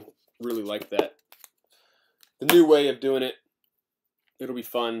do really like that. The new way of doing it. It'll be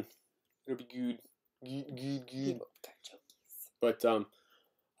fun. It'll be good. Good. But all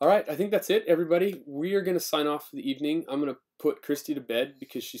right. I think that's it, everybody. We are gonna sign off for the evening. I'm gonna put Christy to bed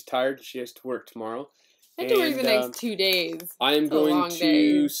because she's tired and she has to work tomorrow. I have to work the next 2 days. I am going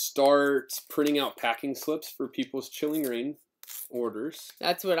to start printing out packing slips for people's Chilling Reign orders.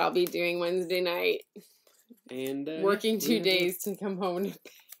 That's what I'll be doing Wednesday night. And working 2 days to come home.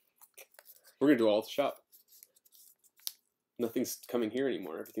 We're going to do all at the shop. Nothing's coming here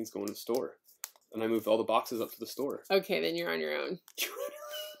anymore. Everything's going to the store. And I moved all the boxes up to the store. Okay, then you're on your own.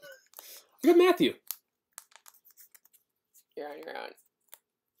 I got Matthew. You're on your own.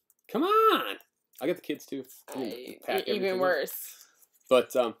 Come on. I got the kids too. Even worse.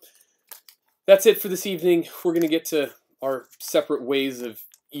 But that's it for this evening. We're going to get to our separate ways of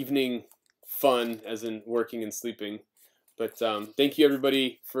evening fun, as in working and sleeping. But thank you,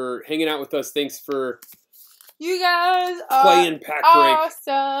 everybody, for hanging out with us. Thanks for you guys playing Pack Break.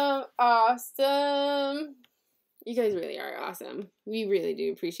 Awesome. You guys really are awesome. We really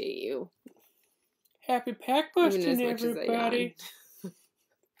do appreciate you. Happy pack busting, everybody.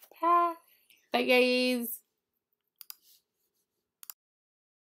 Bye, guys.